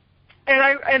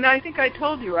 and I think I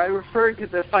told you, I referred to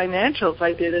the financials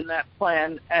I did in that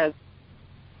plan as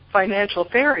financial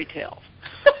fairy tales.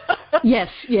 Yes,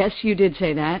 you did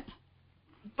say that.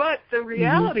 But the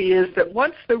reality is that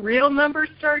once the real numbers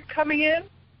started coming in,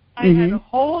 I had a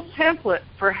whole template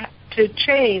to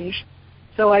change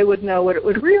so I would know what it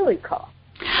would really cost.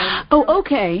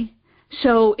 Okay.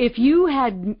 So if you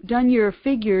had done your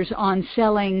figures on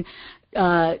selling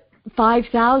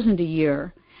 $5,000 a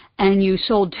year, and you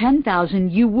sold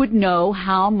 10,000, you would know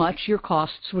how much your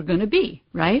costs were going to be,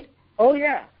 right? Oh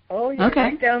yeah. Okay.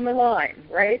 Right down the line,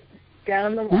 right?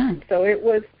 Down the line. Yeah. So it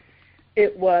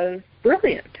was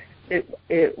brilliant.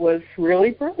 It was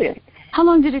really brilliant. How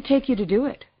long did it take you to do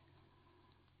it?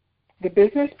 The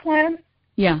business plan?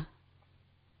 Yeah.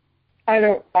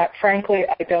 Frankly,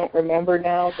 I don't remember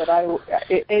now, but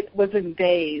it was in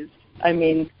days. I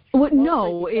mean,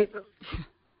 no, it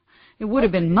would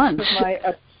have been months.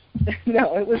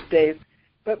 No, it was days.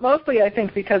 But mostly, I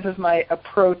think, because of my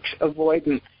approach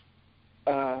avoidance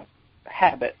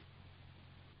habit.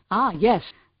 Ah, yes.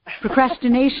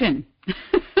 Procrastination.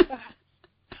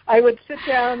 I would sit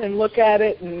down and look at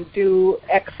it and do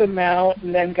X amount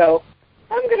and then go,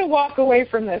 I'm going to walk away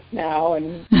from this now.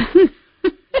 And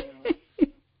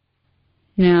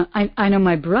Now, I know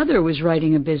my brother was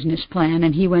writing a business plan,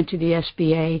 and he went to the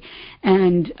SBA,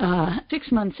 and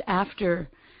 6 months after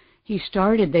he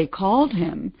started, they called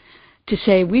him to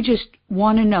say, we just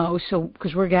want to know, so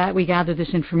because we gather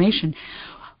this information,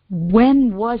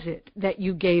 when was it that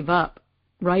you gave up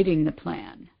writing the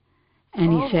plan?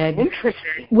 And he said,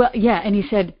 interesting. Well, yeah, and he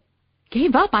said,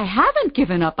 gave up? I haven't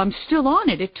given up. I'm still on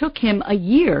it. It took him a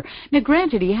year. Now,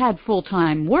 granted, he had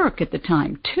full-time work at the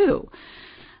time, too.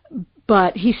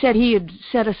 But he said he had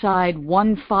set aside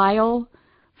one file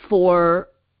for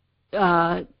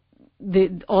all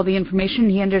the information.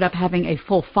 He ended up having a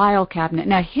full file cabinet.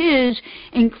 Now, his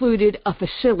included a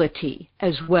facility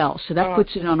as well, so that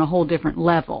puts it on a whole different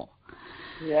level.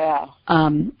 Yeah.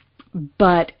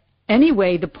 But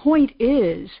anyway, the point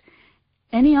is,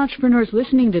 any entrepreneurs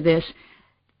listening to this,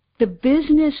 the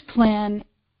business plan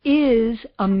is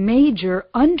a major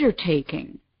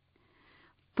undertaking,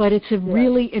 but it's a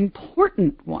really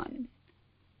important one.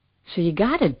 So you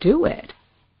got to do it.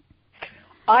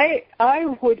 I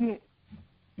wouldn't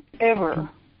ever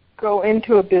go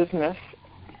into a business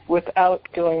without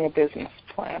doing a business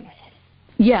plan.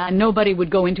 Yeah, and nobody would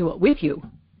go into it with you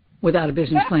without a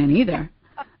business plan either.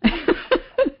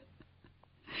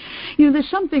 You know, there's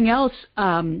something else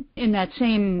in that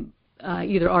same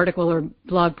either article or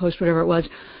blog post, whatever it was,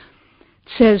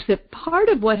 says that part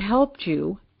of what helped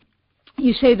you,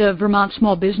 you say the Vermont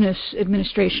Small Business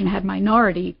Administration had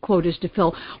minority quotas to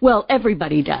fill. Well,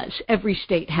 everybody does. Every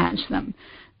state has them.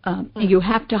 You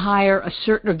have to hire a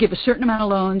certain or give a certain amount of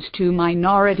loans to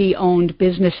minority-owned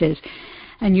businesses.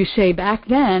 And you say back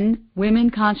then,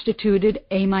 women constituted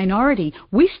a minority.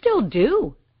 We still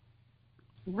do.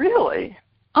 Really?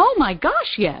 Oh, my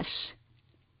gosh, yes.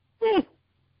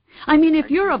 I mean, if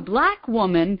you're a black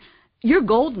woman, you're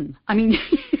golden. I mean,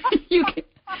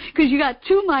 because you got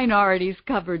two minorities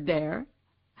covered there.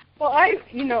 Well, I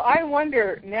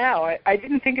wonder now, I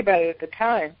didn't think about it at the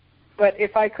time, but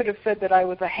if I could have said that I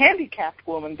was a handicapped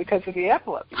woman because of the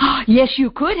epilepsy. Yes, you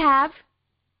could have.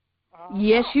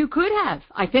 Yes, you could have,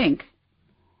 I think.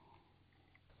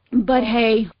 But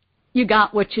hey, you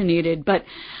got what you needed. But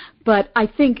I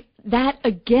think that,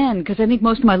 again, because I think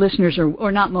most of my listeners are,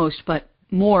 or not most, but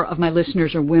more of my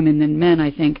listeners are women than men,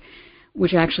 I think,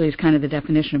 which actually is kind of the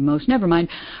definition of most. Never mind.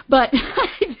 But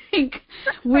I think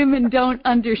women don't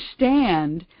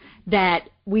understand that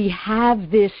we have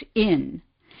this in.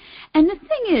 And the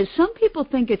thing is, some people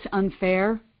think it's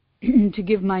unfair to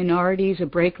give minorities a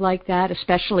break like that,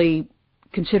 especially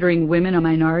considering women a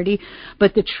minority.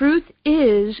 But the truth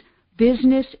is,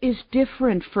 business is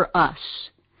different for us.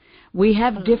 We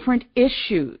have different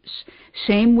issues.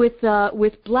 Same with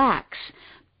blacks.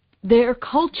 Their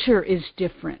culture is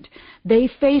different. They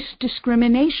face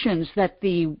discriminations that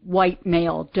the white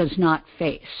male does not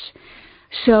face.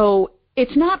 So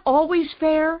it's not always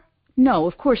fair. No,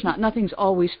 of course not. Nothing's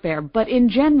always fair. But in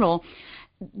general,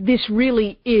 this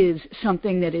really is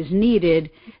something that is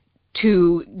needed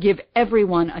to give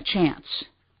everyone a chance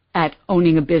at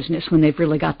owning a business when they've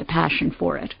really got the passion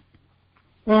for it.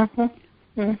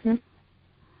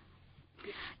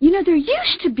 You know, there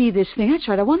used to be this thing. That's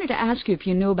right. I wanted to ask you if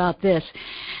you knew about this.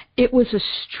 It was a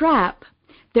strap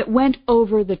that went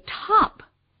over the top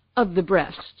of the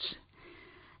breasts.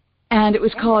 And it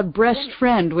was called Breast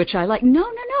Friend, which I like. No.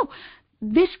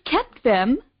 This kept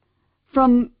them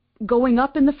from going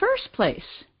up in the first place.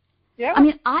 Yeah. I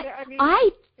mean, I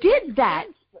did that.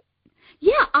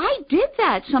 Yeah, I did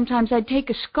that. Sometimes I'd take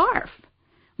a scarf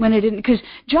when I didn't, because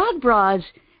jog bras,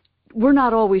 we're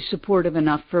not always supportive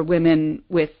enough for women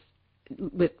with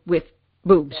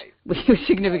boobs, with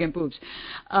significant boobs.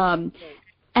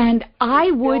 And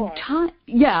I would,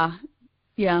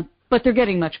 but they're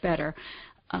getting much better.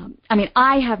 I mean,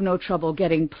 I have no trouble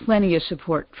getting plenty of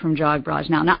support from jog bras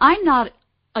now. Now, I'm not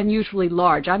unusually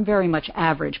large. I'm very much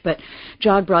average, but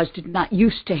jog bras did not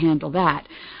used to handle that.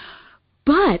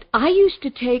 But I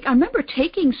remember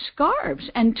taking scarves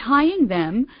and tying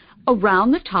them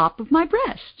around the top of my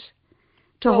breasts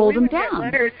to hold them down.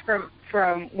 Get letters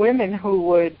from women who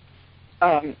would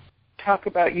talk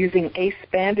about using ace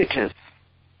bandages.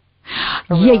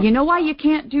 Yeah, you know why you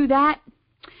can't do that?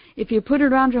 If you put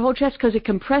it around your whole chest, because it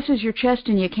compresses your chest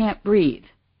and you can't breathe.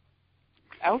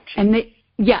 Ouch. And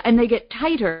they get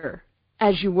tighter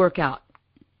as you work out.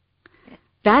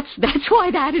 That's why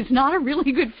that is not a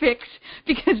really good fix,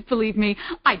 because believe me,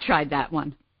 I tried that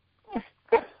one.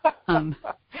 And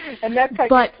that's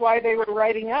why they were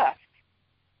writing us.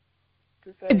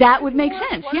 That would make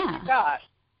sense, yeah.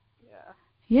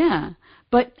 Yeah.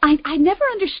 But I never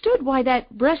understood why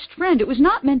that breast friend, it was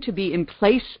not meant to be in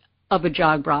place of a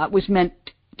jog bra. It was meant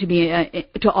to be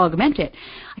to augment it.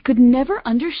 I could never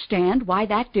understand why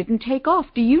that didn't take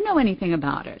off. Do you know anything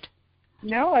about it?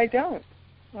 No, I don't.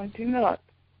 I do not.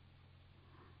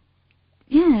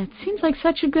 Yeah, it seems like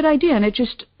such a good idea, and it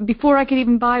just, before I could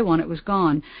even buy one, it was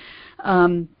gone.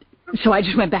 So I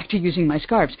just went back to using my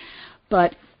scarves.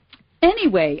 But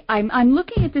anyway, I'm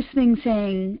looking at this thing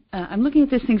saying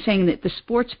that the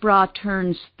sports bra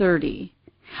turns 30.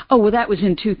 Oh, well, that was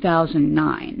in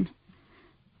 2009.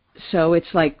 So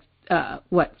it's like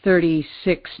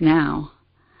 36 now.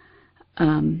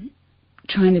 Trying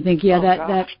to think. Yeah,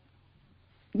 that.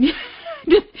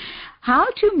 How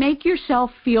to make yourself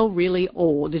feel really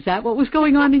old. Is that what was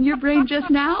going on in your brain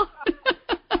just now?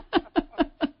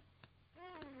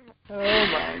 Oh,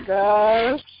 my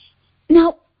gosh.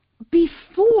 Now,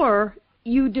 before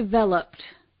you developed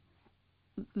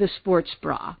the sports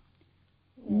bra,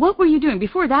 what were you doing?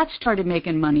 Before that started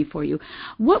making money for you,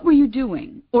 what were you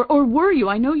doing? Or were you?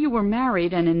 I know you were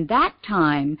married, and in that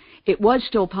time, it was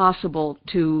still possible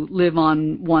to live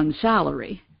on one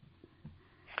salary.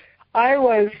 I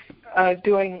was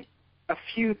doing a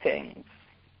few things.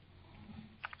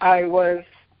 I was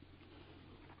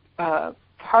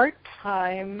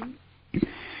part-time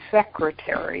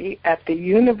secretary at the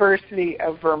University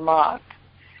of Vermont.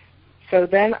 So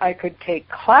then I could take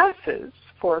classes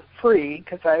for free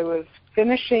because I was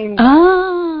finishing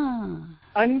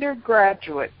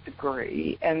undergraduate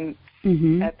degree. And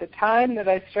at the time that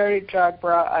I started Jog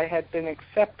Bra, I had been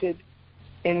accepted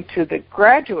into the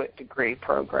graduate degree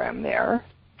program there.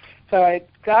 So I'd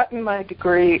gotten my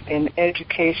degree in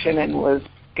education and was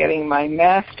getting my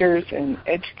master's in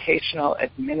educational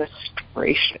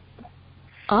administration.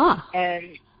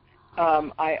 And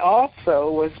I also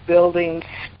was building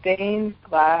stained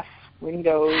glass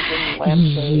windows and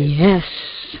lampshades. Yes,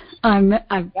 I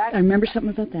remember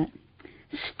something about that.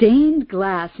 Stained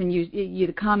glass, and you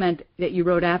the comment that you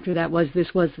wrote after that was,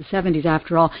 this was the 70s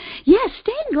after all. Yes,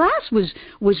 stained glass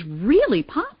was really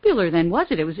popular then, was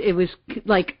it? It was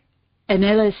like an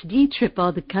LSD trip,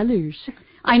 all the colors.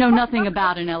 I know nothing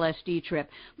about an LSD trip,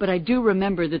 but I do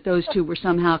remember that those two were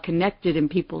somehow connected in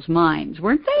people's minds,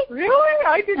 weren't they? Really?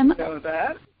 I didn't know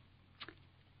that.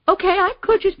 Okay, I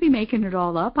could just be making it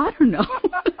all up. I don't know.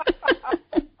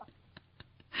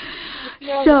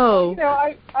 So,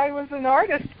 I was an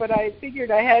artist, but I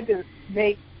figured I had to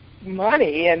make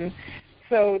money, and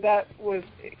so that was,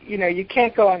 you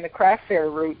can't go on the craft fair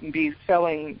route and be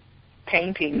selling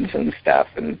paintings and stuff,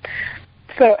 and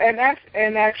so and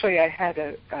actually I had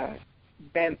a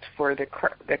bent for the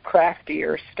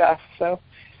craftier stuff. So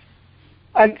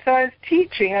I was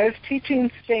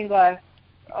teaching stained glass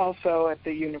also at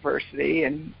the university,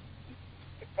 and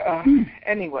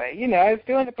anyway, I was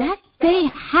doing a bunch of stuff. They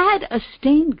had a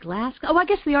stained glass. Oh, I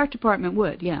guess the art department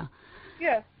would, yeah.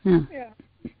 Yeah.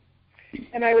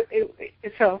 And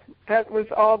so that was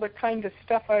all the kind of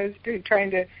stuff I was doing,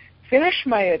 trying to finish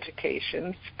my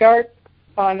education, start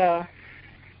on a,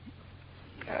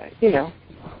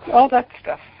 all that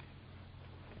stuff.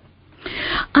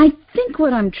 I think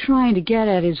what I'm trying to get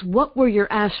at is, what were your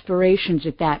aspirations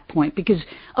at that point? Because,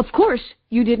 of course,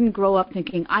 you didn't grow up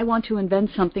thinking, I want to invent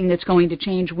something that's going to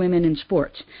change women in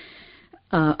sports.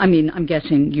 I'm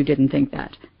guessing you didn't think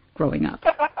that growing up.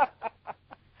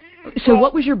 So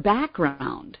what was your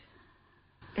background?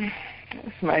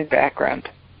 That's my background.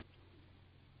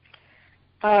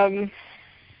 What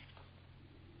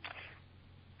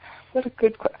a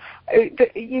good question.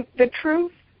 The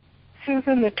truth,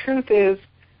 Susan, the truth is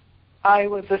I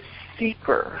was a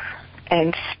seeker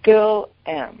and still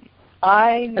am.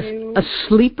 I knew... A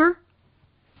sleeper?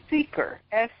 Seeker.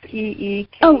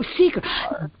 S-E-E-K. Oh, seeker.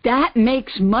 That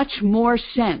makes much more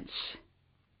sense.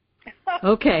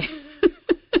 Okay.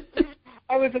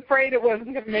 I was afraid it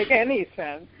wasn't going to make any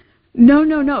sense.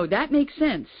 No. That makes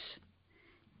sense.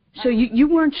 So you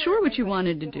weren't sure what you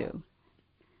wanted to do.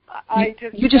 I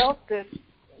just felt this,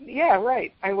 Yeah,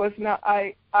 right. I was not.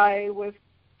 I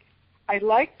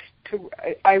liked to.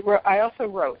 I also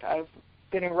wrote. I've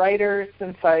been a writer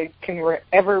since I can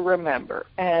ever remember,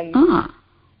 and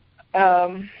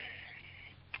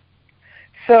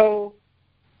so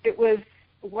it was.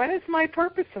 What is my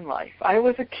purpose in life? I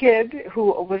was a kid who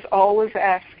was always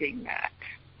asking that.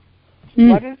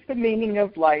 What is the meaning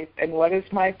of life, and what is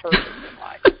my purpose in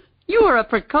life? You were a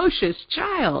precocious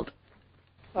child.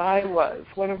 I was.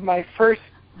 One of my first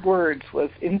words was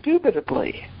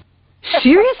indubitably.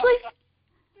 Seriously?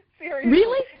 Seriously.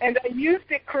 Really? And I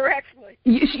used it correctly.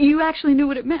 You actually knew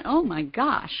what it meant. Oh, my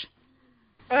gosh.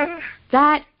 I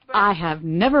have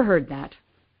never heard that.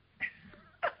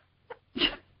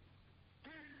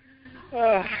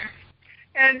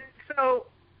 And so,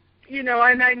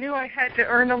 and I knew I had to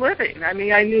earn a living. I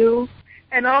mean, I knew,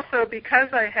 and also because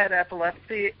I had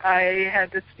epilepsy, I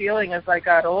had this feeling as I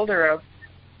got older of,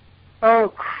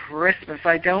 oh, Christmas,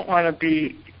 I don't want to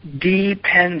be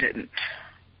dependent.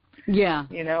 Yeah.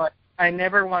 I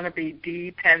never want to be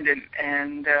dependent.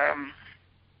 And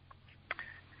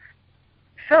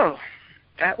so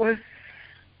that was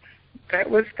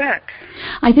that.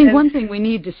 I think one thing we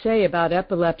need to say about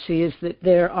epilepsy is that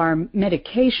there are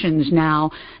medications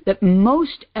now that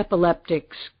most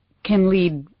epileptics can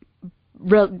lead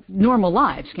normal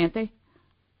lives, can't they?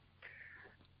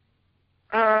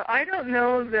 I don't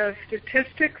know the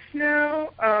statistics now.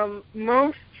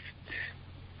 Most,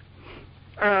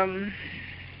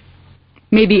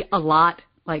 maybe a lot,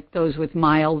 like those with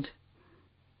mild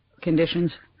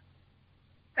conditions.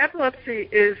 Epilepsy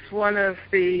is one of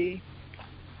the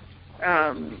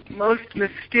most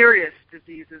mysterious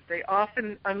diseases. They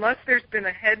often, unless there's been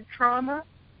a head trauma,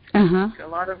 a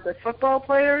lot of the football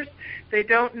players, they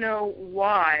don't know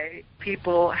why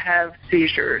people have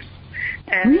seizures.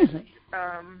 And, really?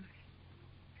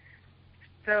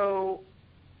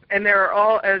 And there are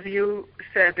all, as you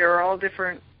said, there are all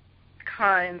different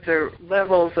kinds or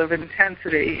levels of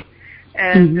intensity.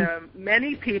 And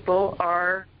many people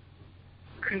are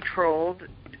controlled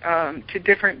to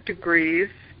different degrees.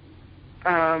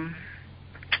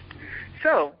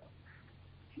 So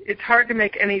it's hard to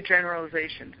make any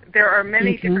generalizations. There are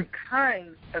many different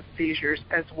kinds of seizures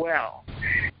as well.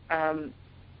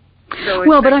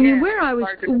 But I mean, where I was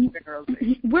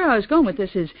going with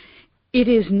this is, it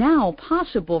is now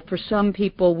possible for some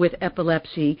people with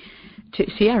epilepsy to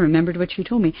see. I remembered what you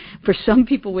told me. For some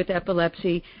people with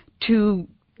epilepsy to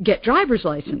get driver's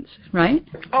license, right?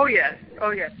 Oh yes.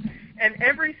 And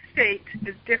every state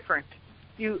is different.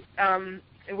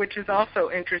 Which is also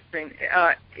interesting.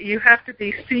 You have to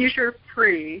be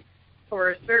seizure-free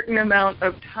for a certain amount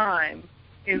of time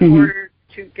in order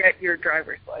to get your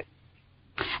driver's license.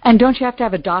 And don't you have to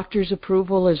have a doctor's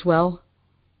approval as well?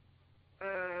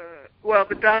 Well,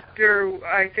 the doctor,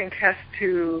 I think, has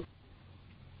to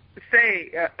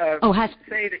say that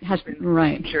you've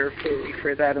been seizure-free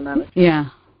for that amount of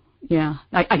time. Yeah.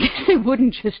 I guess they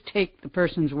wouldn't just take the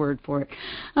person's word for it.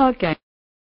 Okay.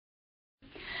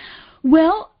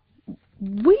 Well,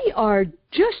 we are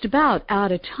just about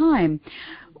out of time.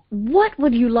 What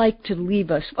would you like to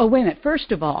leave us? Oh, wait a minute.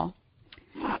 First of all,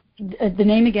 the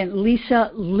name again,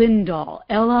 Lisa Lindhal,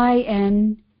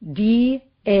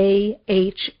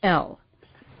 Lindahl.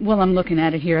 Well, I'm looking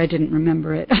at it here. I didn't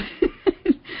remember it.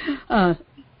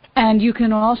 And you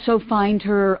can also find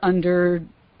her under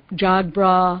Jog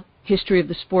Bra, History of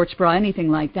the Sports Bra, anything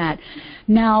like that.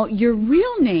 Now, your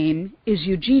real name is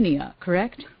Eugenia,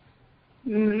 correct?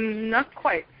 Not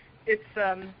quite. It's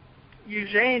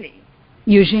Eugenie.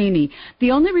 Eugenie.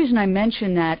 The only reason I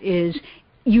mention that is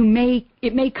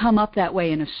it may come up that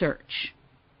way in a search,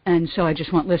 and so I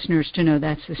just want listeners to know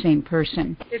that's the same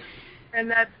person.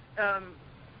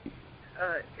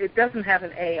 It doesn't have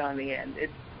an A on the end.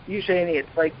 It's Eugenie.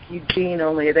 It's like Eugene,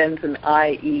 only it ends in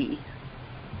IE.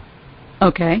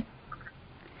 Okay.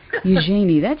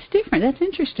 Eugenie. That's different. That's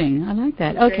interesting. I like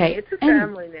that. Eugenie. Okay. It's a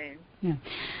family name. Yeah.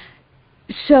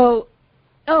 So,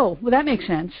 well, that makes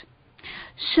sense.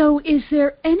 So, is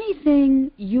there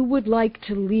anything you would like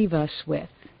to leave us with?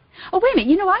 Oh, wait a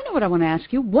minute. I know what I want to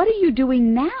ask you. What are you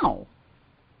doing now?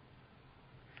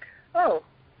 Oh,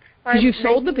 because you've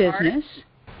sold the business.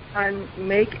 I'm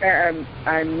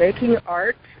making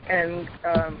art, and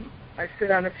I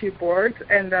sit on a few boards,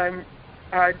 and I'm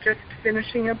just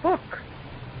finishing a book.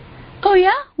 Oh,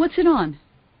 yeah? What's it on?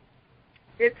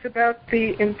 It's about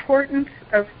the importance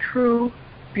of true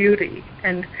beauty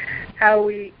and how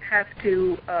we have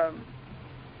to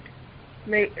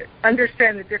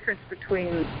understand the difference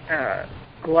between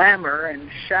glamour and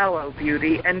shallow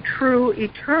beauty and true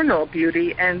eternal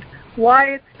beauty and why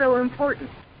it's so important.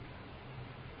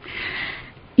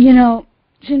 You know,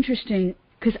 it's interesting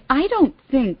because I don't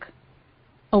think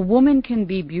a woman can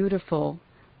be beautiful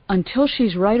until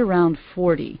she's right around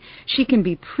 40. She can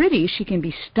be pretty, she can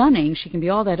be stunning, she can be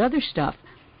all that other stuff,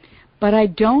 but I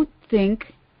don't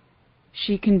think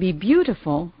she can be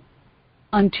beautiful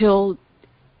until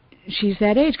she's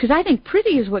that age, because I think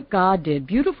pretty is what God did,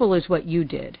 beautiful is what you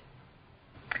did.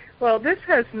 Well, this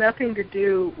has nothing to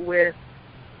do with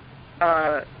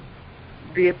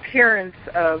the appearance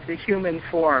of the human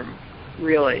form,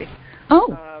 really.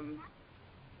 Oh.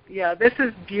 Yeah, this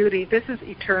is beauty. This is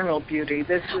eternal beauty.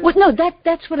 This is... Well, no,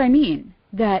 that's what I mean.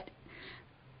 That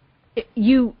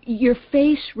your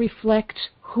face reflects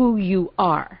who you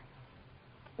are.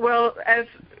 Well, as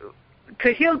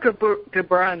Kahlil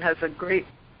Gibran has a great,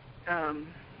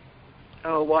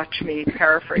 watch me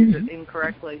paraphrase it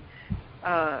incorrectly.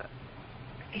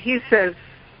 He says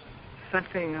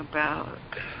something about,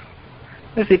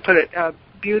 as he put it,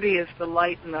 beauty is the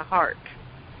light in the heart.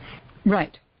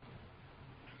 Right.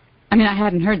 I mean, I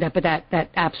hadn't heard that, but that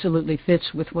absolutely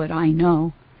fits with what I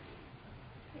know.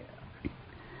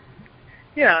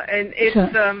 Yeah, and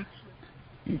it's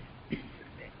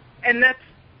and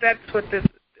that's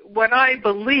what I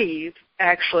believe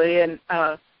actually, and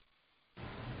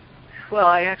well,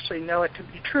 I actually know it to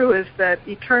be true, is that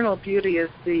eternal beauty is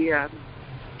the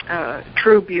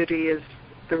true beauty is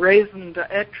the raison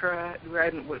d'être.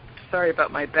 Sorry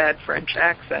about my bad French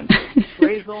accent.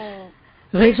 Raison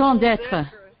d'être.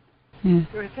 Yeah.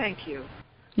 Thank you.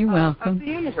 You're welcome. Of the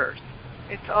universe.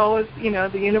 It's always,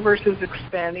 the universe is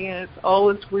expanding and it's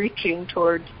always reaching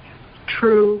towards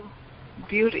true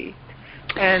beauty.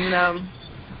 And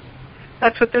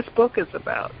that's what this book is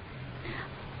about.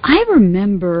 I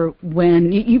remember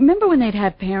when, you remember when they'd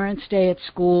have Parents' Day at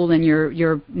school and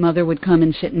your mother would come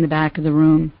and sit in the back of the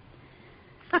room?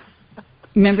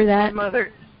 Remember that? My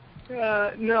mother,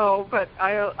 no, but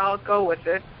I'll go with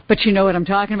it. But you know what I'm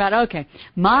talking about? Okay.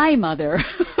 My mother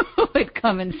would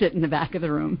come and sit in the back of the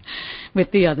room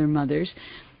with the other mothers.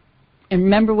 And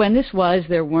remember when this was,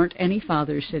 there weren't any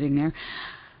fathers sitting there.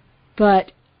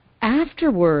 But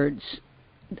afterwards,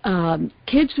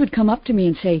 kids would come up to me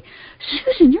and say,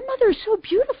 Susan, your mother is so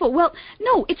beautiful. Well,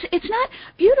 no, it's not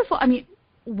beautiful. I mean,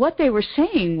 what they were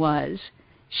saying was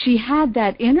she had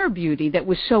that inner beauty that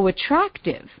was so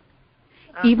attractive,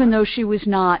 even though she was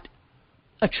not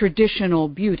a traditional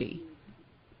beauty.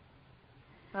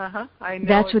 I know.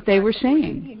 That's what they were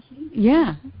saying.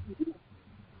 Yeah.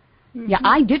 Yeah,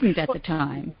 I didn't at the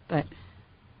time, but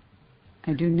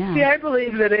I do now. See, I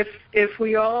believe that if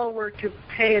we all were to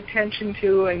pay attention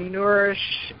to and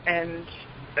nourish and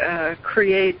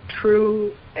create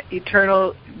true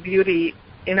eternal beauty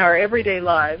in our everyday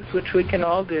lives, which we can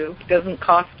all do, doesn't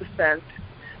cost a cent,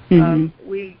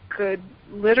 we could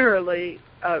literally,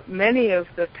 many of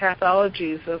the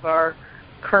pathologies of our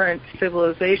current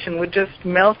civilization would just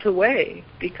melt away,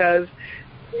 because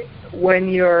when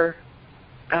you're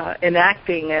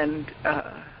enacting and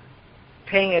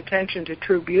paying attention to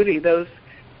true beauty, those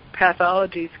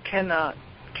pathologies cannot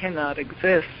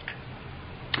exist.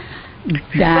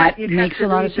 That makes a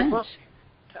lot of sense.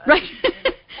 Right.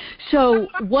 So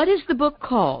what is the book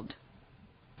called?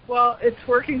 Well, its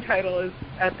working title is,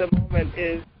 at the moment,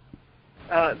 is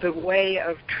The Way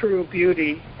of True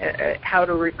Beauty, How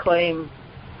to Reclaim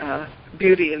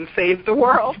Beauty and Save the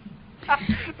World.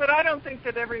 But I don't think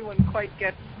that everyone quite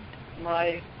gets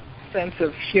my sense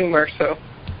of humor, so...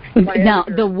 Now,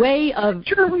 the way of...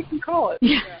 Sure, we can call it.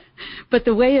 Yeah. But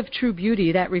the way of true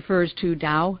beauty, that refers to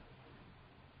Tao?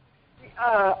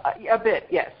 A bit,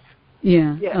 yes.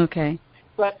 Yeah, yes. Okay.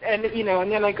 But, and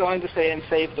then I go on to say, and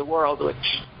save the world, which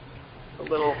a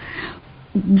little...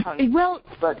 Well,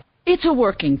 but it's a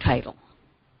working title.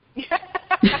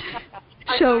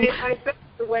 So I bet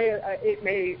the way it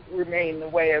may remain the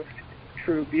way of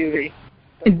true beauty.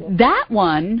 That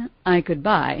one I could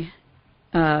buy.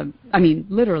 I mean,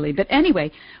 literally. But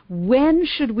anyway, when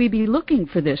should we be looking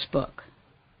for this book?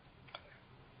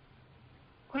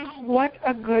 Well, what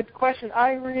a good question.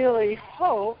 I really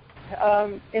hope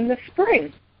in the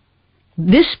spring.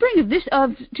 This spring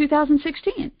of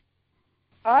 2016?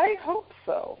 I hope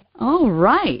so. All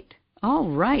right.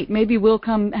 Maybe we'll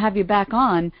have you back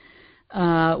on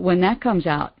when that comes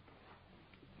out.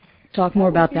 Talk more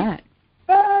about that.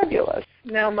 Fabulous.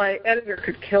 Now, my editor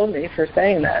could kill me for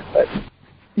saying that, but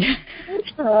we'll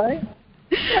try.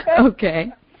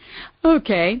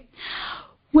 Okay.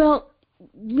 Well,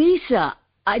 Lisa,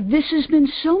 this has been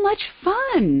so much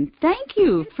fun. Thank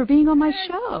you for being on my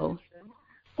show.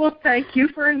 Well, thank you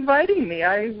for inviting me.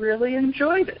 I really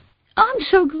enjoyed it. I'm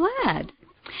so glad.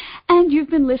 And you've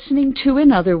been listening to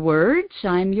In Other Words.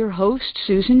 I'm your host,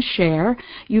 Susan Scher.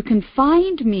 You can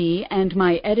find me and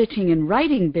my editing and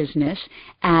writing business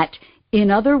at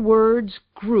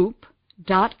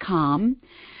inotherwordsgroup.com.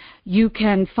 You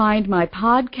can find my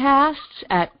podcasts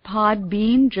at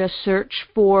Podbean. Just search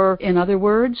for In Other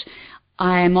Words.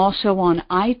 I am also on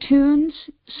iTunes.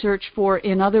 Search for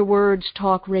In Other Words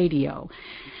Talk Radio.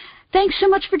 Thanks so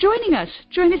much for joining us.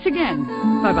 Join us again.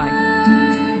 Bye-bye.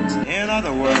 In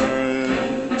other words,